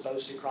supposed to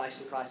boast in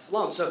Christ and Christ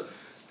alone. So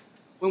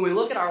when we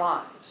look at our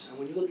lives, and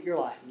when you look at your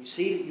life, and you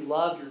see that you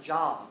love your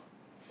job,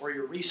 or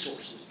your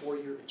resources, or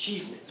your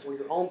achievements, or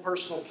your own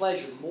personal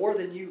pleasure more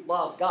than you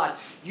love God,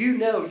 you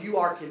know you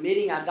are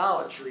committing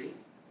idolatry,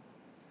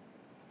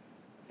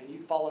 and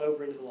you've fallen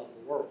over into the love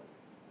of the world.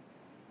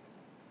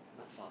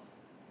 Not Father.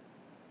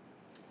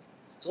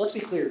 So let's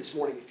be clear this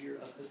morning,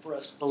 for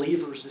us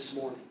believers this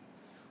morning.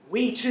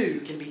 We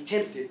too can be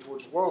tempted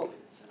towards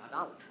worldliness and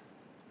idolatry.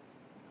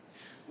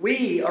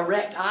 We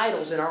erect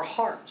idols in our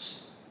hearts.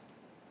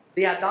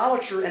 The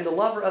idolater and the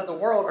lover of the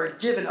world are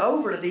given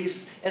over to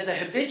these as a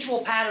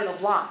habitual pattern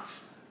of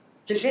life,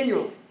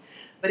 continually.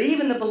 But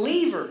even the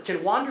believer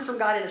can wander from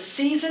God in a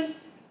season,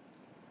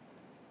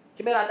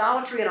 commit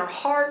idolatry in our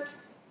heart,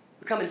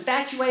 become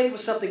infatuated with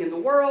something in the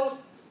world.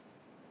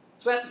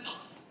 So we have to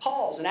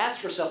pause and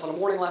ask ourselves on a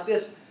morning like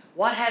this,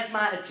 what has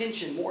my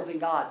attention more than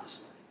God this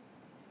morning?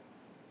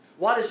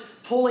 What is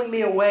pulling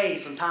me away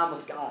from time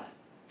with God,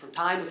 from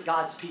time with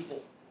God's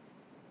people?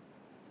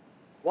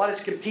 What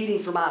is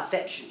competing for my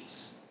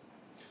affections?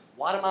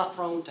 What am I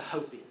prone to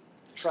hope in,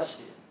 to trust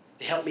in,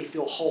 to help me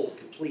feel whole,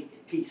 complete,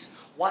 and peace?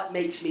 What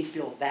makes me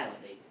feel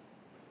validated?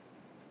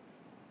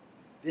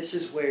 This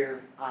is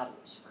where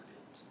idols are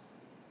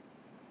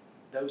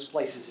built. Those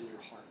places in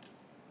your heart.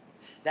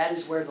 That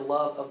is where the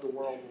love of the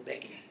world will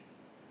beckon.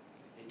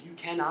 And you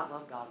cannot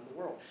love God in the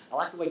world. I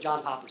like the way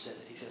John Piper says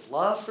it. He says,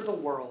 love for the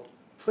world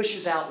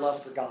pushes out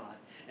love for God,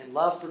 and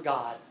love for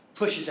God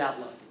pushes out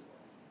love for the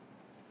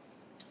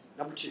world.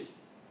 Number 2.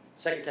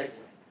 Second takeaway.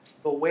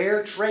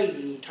 Beware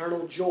trading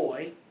eternal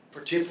joy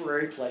for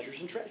temporary pleasures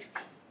and treasures.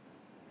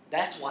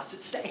 That's what's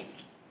at stake.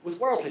 with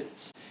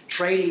worldliness,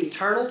 trading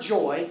eternal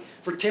joy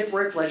for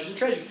temporary pleasures and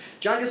treasures.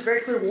 John gives a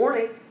very clear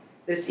warning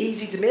that it's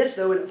easy to miss,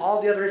 though, in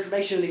all the other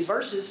information in these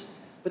verses.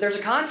 But there's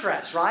a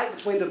contrast, right,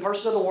 between the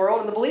person of the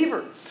world and the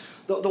believer.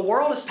 The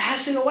world is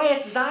passing away.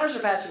 Its desires are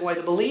passing away.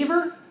 The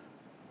believer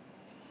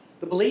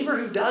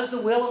who does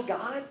the will of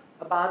God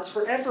abides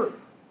forever,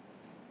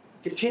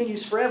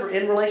 continues forever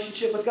in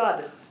relationship with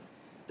God.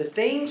 The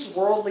things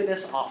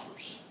worldliness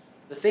offers,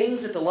 the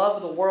things that the love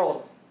of the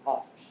world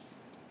offers,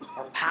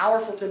 are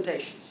powerful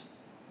temptations,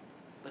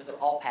 but they're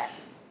all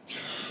passing.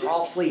 They're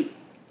all fleeting.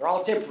 They're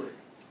all temporary.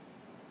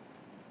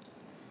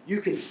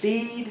 You can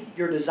feed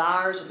your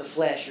desires of the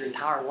flesh your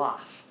entire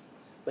life,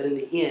 but in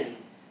the end,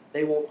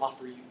 they won't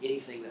offer you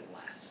anything that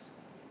lasts.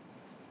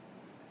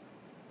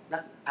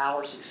 Not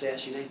power,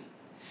 success, you name it.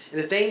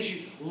 And the things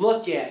you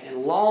look at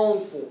and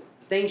long for,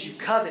 the things you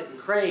covet and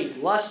crave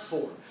and lust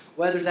for,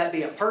 whether that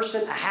be a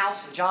person, a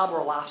house, a job, or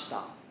a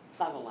lifestyle, it's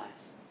not going to last.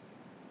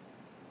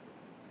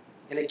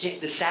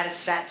 And the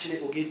satisfaction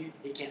it will give you,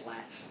 it can't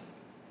last.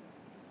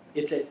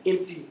 It's an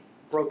empty,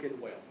 broken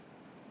well.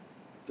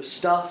 The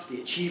stuff,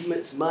 the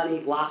achievements,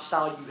 money,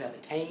 lifestyle you have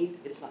attained,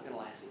 it's not going to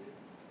last either.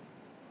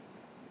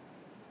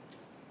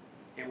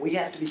 And we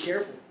have to be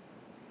careful,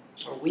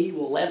 or we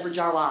will leverage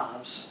our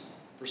lives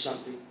for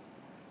something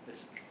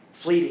that's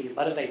fleeting and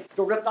but of vapor.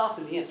 Feel ripped off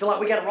in the end. Feel like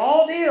we got a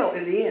raw deal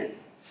in the end.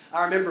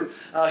 I remember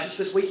just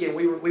this weekend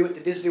we went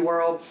to Disney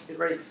World.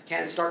 Getting ready,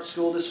 Cannon starts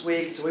school this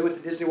week, so we went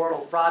to Disney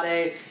World on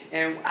Friday,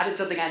 and I did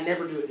something I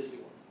never do at Disney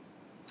World.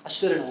 I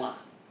stood in a line.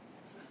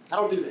 I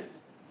don't do that.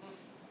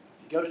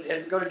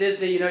 If you go to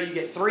Disney, you know you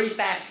get 3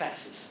 fast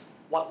passes.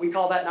 What we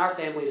call that in our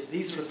family is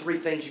these are the 3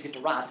 things you get to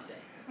ride today.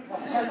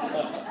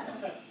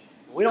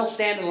 We don't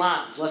stand in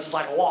lines unless it's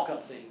like a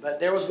walk-up thing. But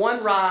there was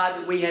one ride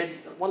that we had,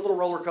 one little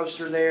roller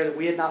coaster there that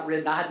we had not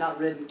ridden. I had not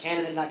ridden.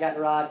 Cannon had not gotten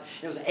to ride.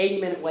 It was an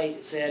 80-minute wait,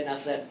 it said. And I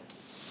said,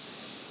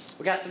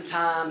 we got some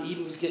time.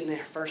 Eden was getting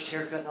her first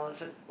haircut and all that. I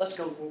said, let's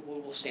go.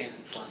 We'll stand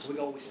in this line. So we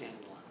go and we stand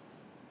in the line.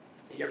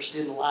 You ever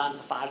stood in the line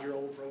with a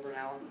 5-year-old for over an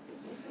hour?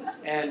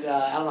 And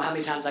I don't know how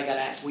many times I got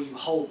asked, will you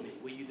hold me?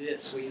 Will you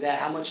this? Will you that?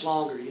 How much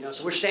longer? You know,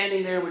 so we're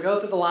standing there, we go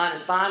through the line,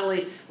 and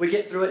finally we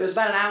get through it. It was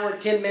about an hour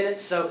and 10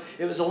 minutes, so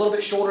it was a little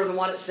bit shorter than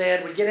what it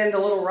said. We get in the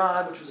little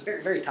ride, which was a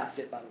very, very tight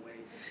fit, by the way,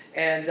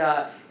 and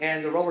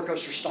the roller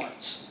coaster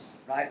starts,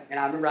 right? And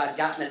I remember I'd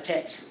gotten a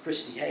text from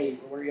Christy, hey,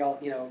 where y'all,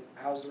 you know,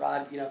 how's the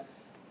ride? You know,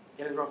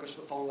 get in the roller coaster,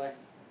 put the phone away.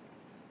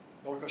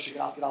 Roller coaster,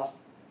 get off.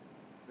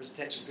 There's a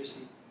text from Christy.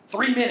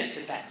 3 minutes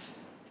had passed.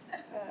 I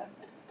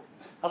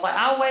was like,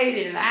 I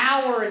waited an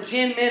hour and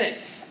 10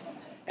 minutes,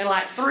 and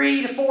like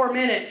 3 to 4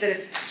 minutes,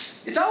 and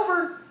it's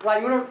over.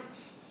 Like,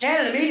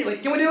 Cannon immediately,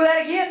 can we do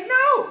that again?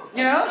 No,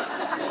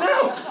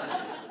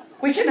 no.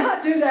 We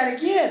cannot do that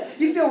again.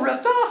 You feel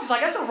ripped off. He's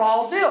like, that's a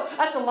raw deal.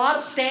 That's a lot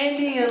of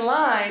standing in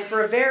line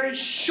for a very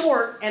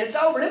short, and it's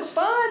over. And it was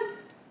fun,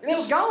 and it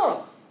was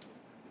gone.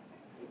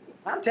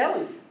 I'm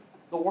telling you,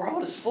 the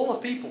world is full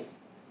of people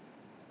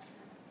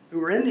who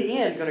are in the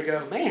end going to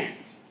go, man,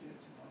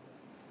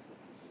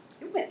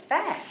 it went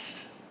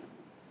fast.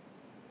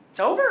 It's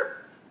over.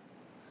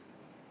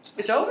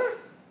 It's over.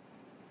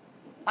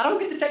 I don't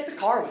get to take the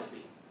car with me.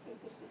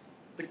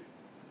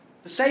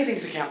 The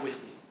savings account with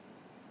me.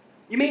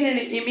 You mean an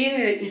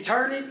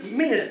eternity? You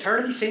mean an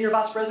eternity? Senior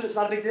vice president's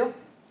not a big deal?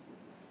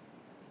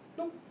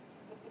 No.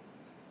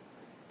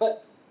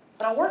 But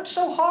I worked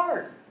so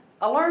hard.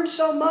 I learned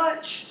so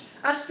much.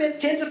 I spent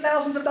tens of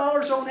thousands of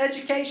dollars on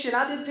education.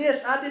 I did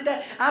this. I did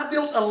that. I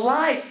built a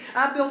life.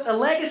 I built a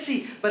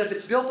legacy. But if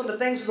it's built on the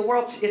things of the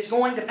world, it's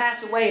going to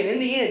pass away. And in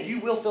the end,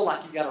 you will feel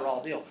like you got a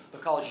raw deal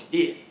because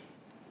you did.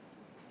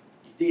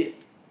 You did.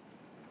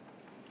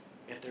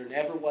 If there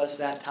never was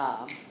that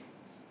time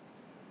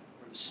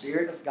where the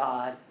Spirit of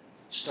God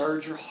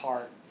stirred your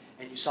heart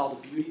and you saw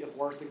the beauty of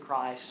worth in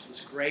Christ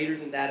was greater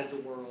than that of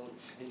the world,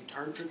 and you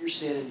turned from your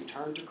sin and you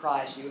turned to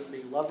Christ, you went from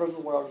being a lover of the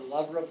world to a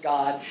lover of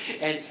God,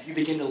 and you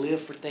begin to live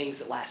for things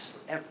that last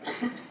forever.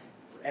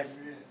 Forever.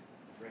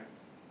 Forever.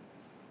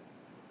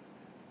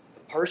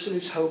 The person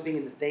who's hoping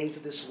in the things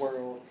of this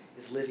world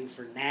is living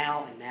for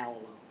now and now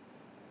alone.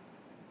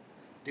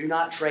 Do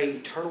not trade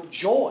eternal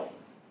joy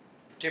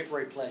for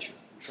temporary pleasure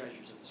and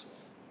treasures of this world.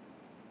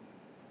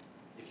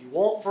 If you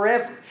want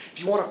forever, if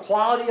you want a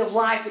quality of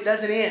life that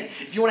doesn't end,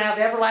 if you want to have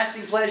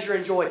everlasting pleasure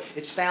and joy,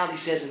 it's found, he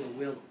says, in the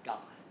will of God.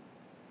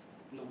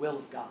 In the will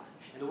of God.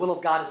 And the will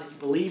of God is that you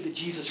believe that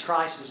Jesus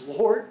Christ is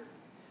Lord,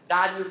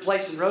 died in your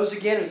place and rose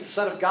again and is the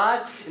Son of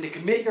God, and to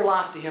commit your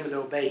life to Him and to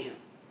obey Him.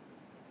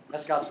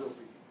 That's God's will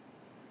for you.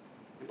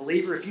 And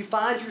believer, if you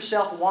find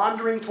yourself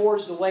wandering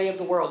towards the way of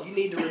the world, you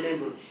need to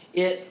remember,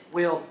 it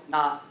will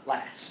not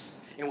last.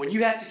 And when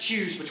you have to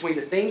choose between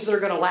the things that are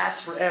going to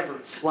last forever,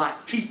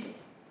 like people,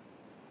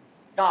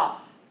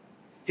 God,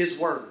 His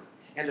Word,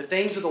 and the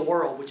things of the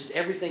world, which is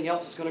everything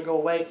else that's going to go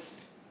away,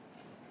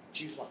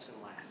 choose what's going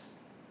to last.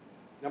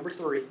 Number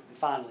 3, and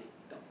finally,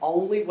 the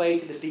only way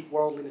to defeat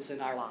worldliness in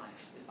our life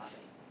is by faith.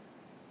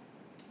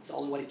 It's the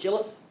only way to kill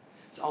it.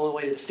 It's the only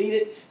way to defeat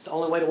it. It's the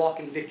only way to walk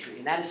in victory.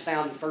 And that is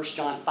found in 1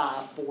 John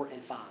 5, 4,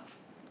 and 5.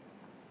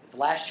 the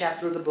last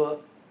chapter of the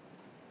book,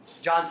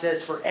 John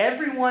says, "For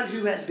everyone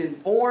who has been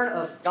born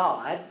of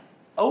God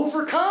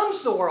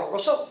overcomes the world." Well,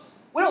 so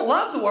we don't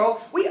love the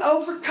world, we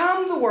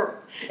overcome the world.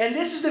 And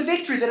this is the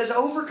victory that has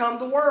overcome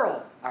the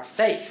world, our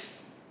faith.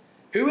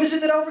 Who is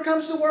it that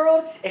overcomes the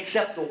world?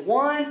 Except the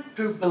one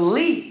who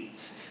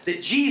believes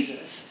that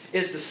Jesus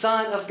is the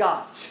Son of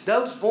God.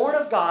 Those born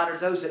of God are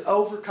those that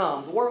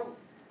overcome the world.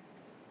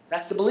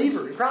 That's the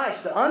believer in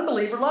Christ. The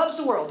unbeliever loves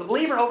the world. The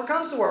believer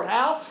overcomes the world.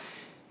 How?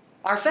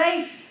 Our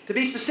faith. To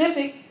be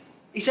specific,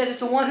 he says it's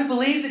the one who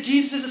believes that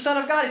Jesus is the Son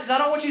of God. He says, I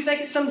don't want you to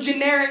think it's some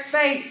generic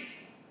faith.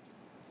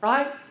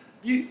 Right?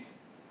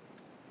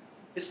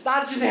 It's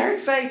not a generic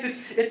faith.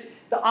 It's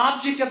the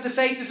object of the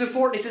faith is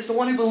important. He says the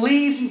one who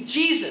believes in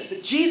Jesus,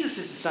 that Jesus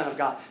is the Son of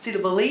God. See, the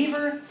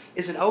believer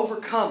is an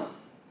overcomer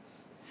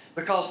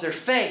because their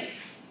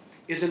faith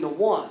is in the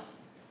one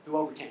who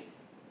overcame.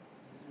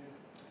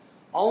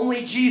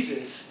 Only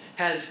Jesus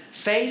has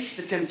faced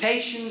the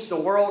temptations the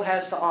world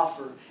has to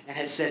offer and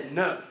has said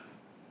no,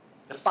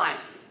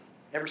 defiantly,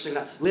 every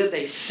single time. Lived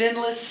a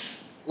sinless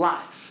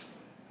life.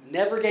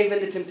 Never gave in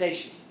to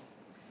temptation.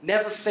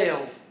 Never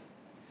failed.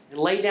 And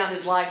laid down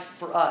his life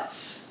for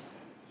us.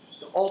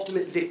 The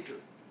ultimate victor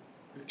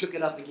who took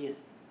it up again.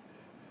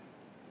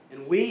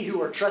 And we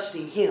who are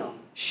trusting him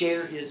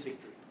share his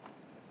victory.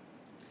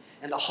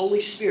 And the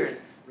Holy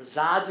Spirit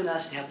resides in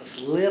us to help us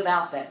live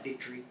out that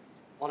victory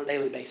on a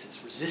daily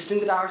basis, resisting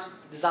the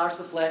desires of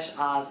the flesh,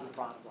 eyes, and the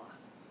pride of life.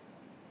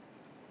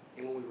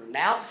 And when we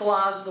renounce the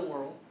lies of the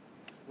world,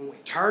 when we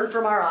turn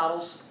from our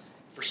idols,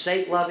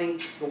 forsake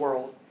loving the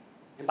world,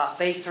 and by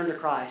faith turn to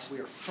Christ, we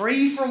are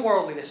free from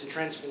worldliness and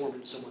transformed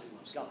into someone who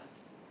loves God.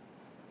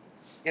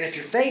 And if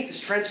your faith is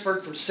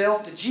transferred from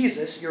self to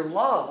Jesus, your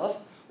love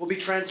will be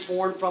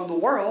transformed from the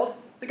world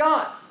to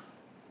God.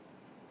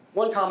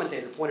 One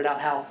commentator pointed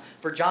out how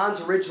for John's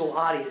original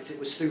audience, it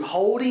was through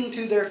holding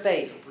to their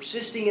faith, or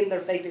persisting in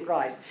their faith in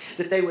Christ,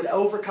 that they would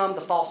overcome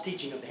the false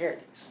teaching of the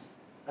heretics.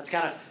 That's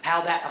kind of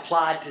how that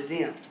applied to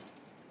them.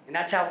 And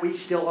that's how we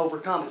still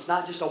overcome. It's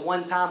not just a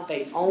one-time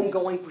faith,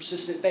 ongoing,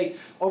 persistent faith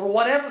over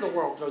whatever the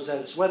world throws at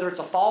us, whether it's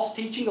a false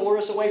teaching to lure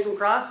us away from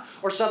Christ,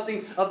 or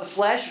something of the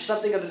flesh, or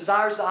something of the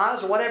desires of the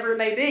eyes, or whatever it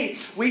may be.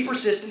 We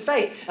persist in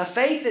faith. A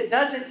faith that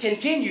doesn't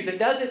continue, that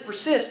doesn't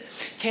persist,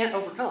 can't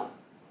overcome.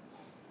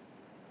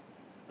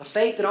 A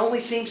faith that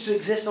only seems to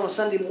exist on a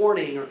Sunday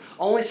morning, or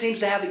only seems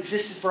to have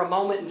existed for a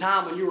moment in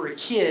time when you were a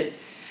kid.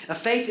 A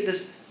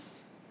faith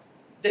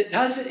that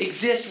doesn't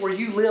exist where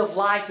you live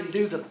life and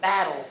do the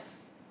battle,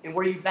 and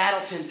where you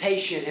battle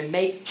temptation and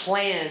make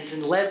plans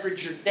and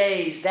leverage your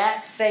days.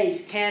 That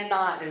faith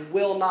cannot and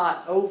will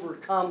not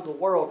overcome the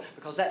world,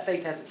 because that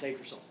faith hasn't saved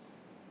your soul.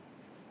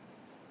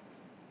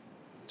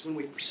 It's when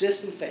we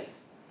persist in faith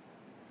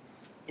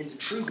in the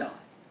true God,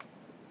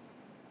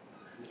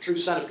 in the true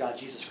Son of God,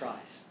 Jesus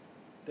Christ,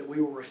 that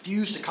we will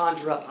refuse to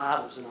conjure up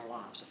idols in our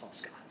lives, the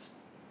false gods.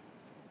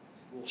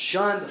 We'll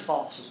shun the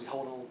false as we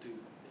hold on to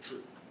the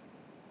true.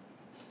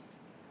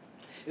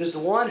 It is the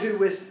one who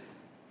with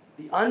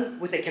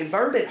a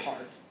converted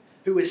heart,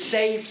 who is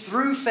saved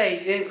through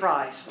faith in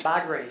Christ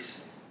by grace,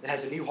 that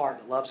has a new heart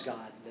that loves God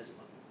and doesn't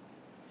love the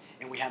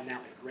world. And we have now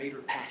a greater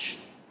passion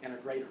and a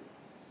greater love.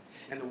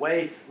 And the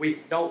way we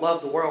don't love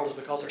the world is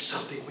because there's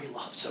something we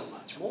love so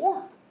much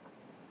more.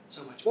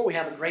 So much more. We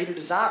have a greater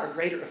desire, a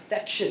greater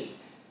affection,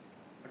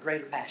 a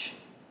greater passion.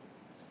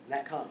 And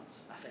that comes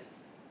by faith.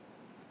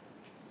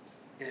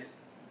 And if,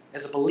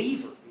 as a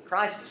believer in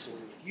Christ this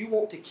morning, if you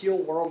want to kill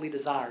worldly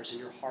desires in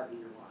your heart and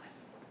your life,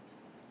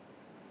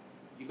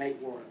 you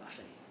make war by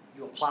faith.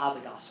 You apply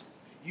the gospel.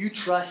 You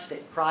trust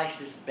that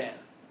Christ is better.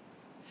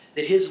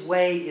 That his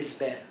way is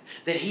better.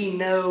 That he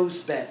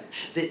knows better.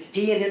 That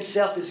he in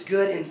himself is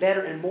good and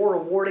better and more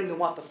rewarding than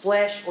what the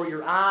flesh or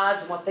your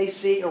eyes and what they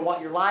see or what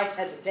your life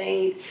has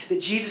attained. That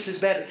Jesus is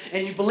better.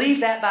 And you believe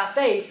that by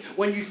faith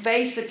when you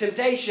face the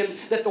temptation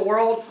that the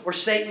world or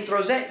Satan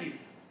throws at you.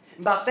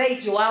 And by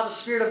faith, you allow the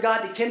Spirit of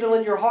God to kindle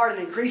in your heart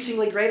an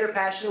increasingly greater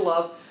passion and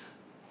love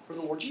for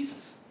the Lord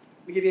Jesus.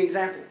 Let me give you an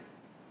example.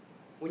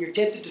 When you're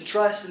tempted to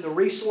trust in the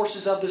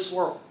resources of this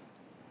world,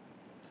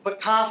 put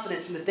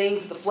confidence in the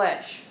things of the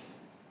flesh,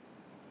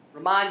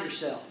 remind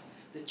yourself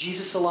that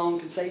Jesus alone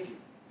can save you,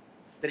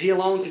 that he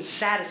alone can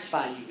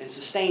satisfy you and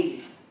sustain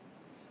you,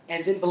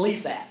 and then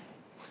believe that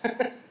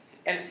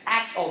and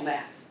act on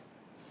that.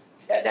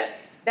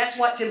 That's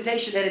what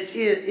temptation at its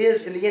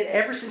is in the end.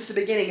 Ever since the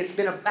beginning, it's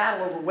been a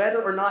battle over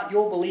whether or not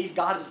you'll believe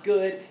God is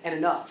good and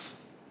enough.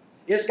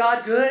 Is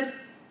God good?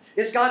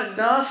 Is God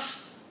enough?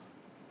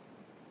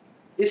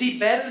 Is he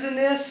better than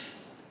this?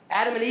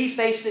 Adam and Eve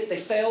faced it. They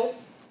failed.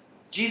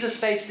 Jesus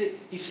faced it.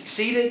 He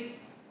succeeded.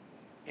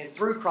 And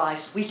through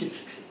Christ, we can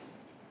succeed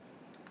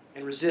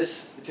and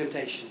resist the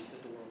temptation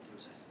that the world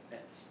throws at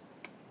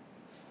us.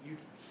 You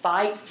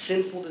fight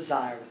sinful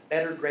desire with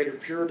better, greater,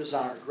 purer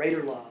desire,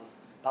 greater love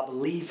by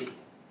believing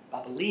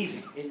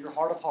in your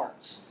heart of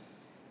hearts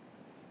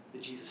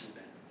that Jesus is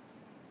better.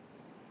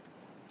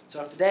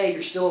 So if today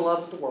you're still in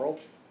love with the world,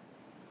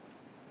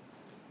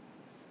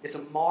 it's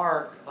a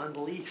mark of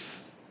unbelief.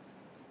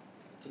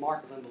 It's a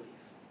mark of unbelief.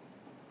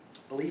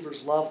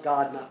 Believers love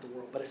God, not the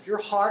world. But if your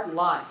heart and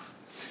life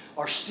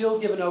are still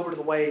given over to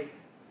the way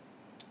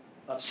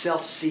of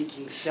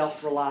self-seeking,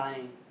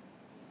 self-relying,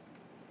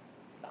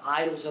 the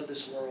idols of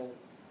this world,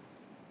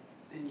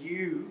 then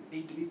you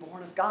need to be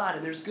born of God.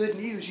 And there's good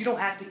news. You don't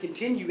have to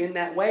continue in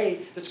that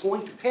way that's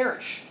going to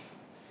perish.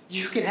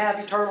 You can have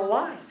eternal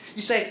life.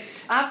 You say,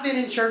 I've been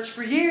in church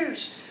for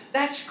years.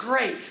 That's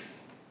great.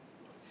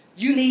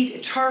 You need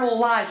eternal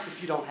life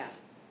if you don't have it.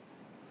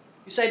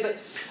 You say, but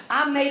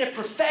I made a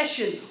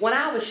profession when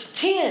I was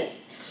 10.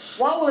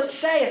 What will it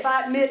say if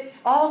I admit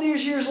all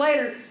these years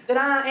later that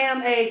I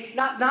am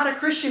not a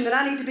Christian, that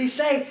I need to be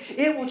saved?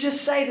 It will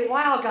just say that,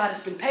 wow, God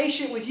has been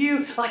patient with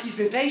you like He's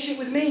been patient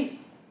with me.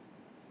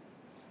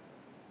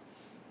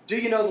 Do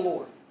you know the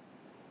Lord?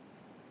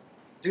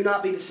 Do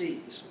not be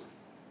deceived this morning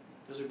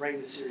as we bring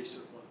this series to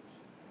a close.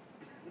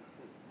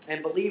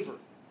 And believer,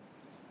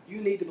 you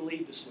need to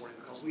believe this morning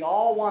because we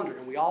all wander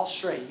and we all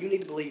stray. You need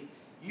to believe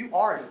you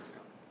are an overcomer.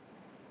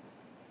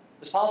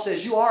 As Paul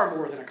says, you are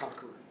more than a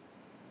conqueror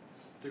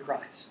through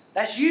Christ.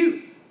 That's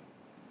you.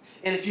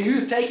 And if you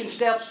have taken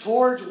steps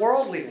towards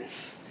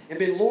worldliness and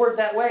been lured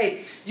that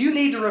way, you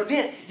need to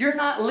repent. You're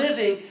not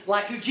living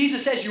like who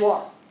Jesus says you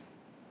are.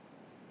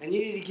 And you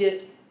need to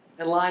get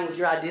in line with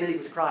your identity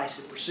with Christ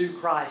and pursue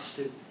Christ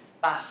to,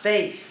 by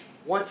faith,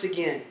 once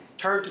again,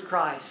 turn to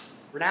Christ,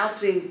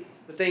 renouncing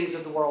the things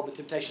of the world, the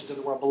temptations of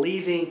the world,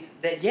 believing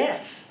that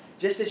yes,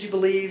 just as you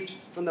believed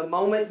from the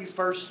moment you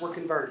first were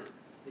converted,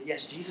 that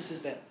yes, Jesus is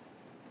better.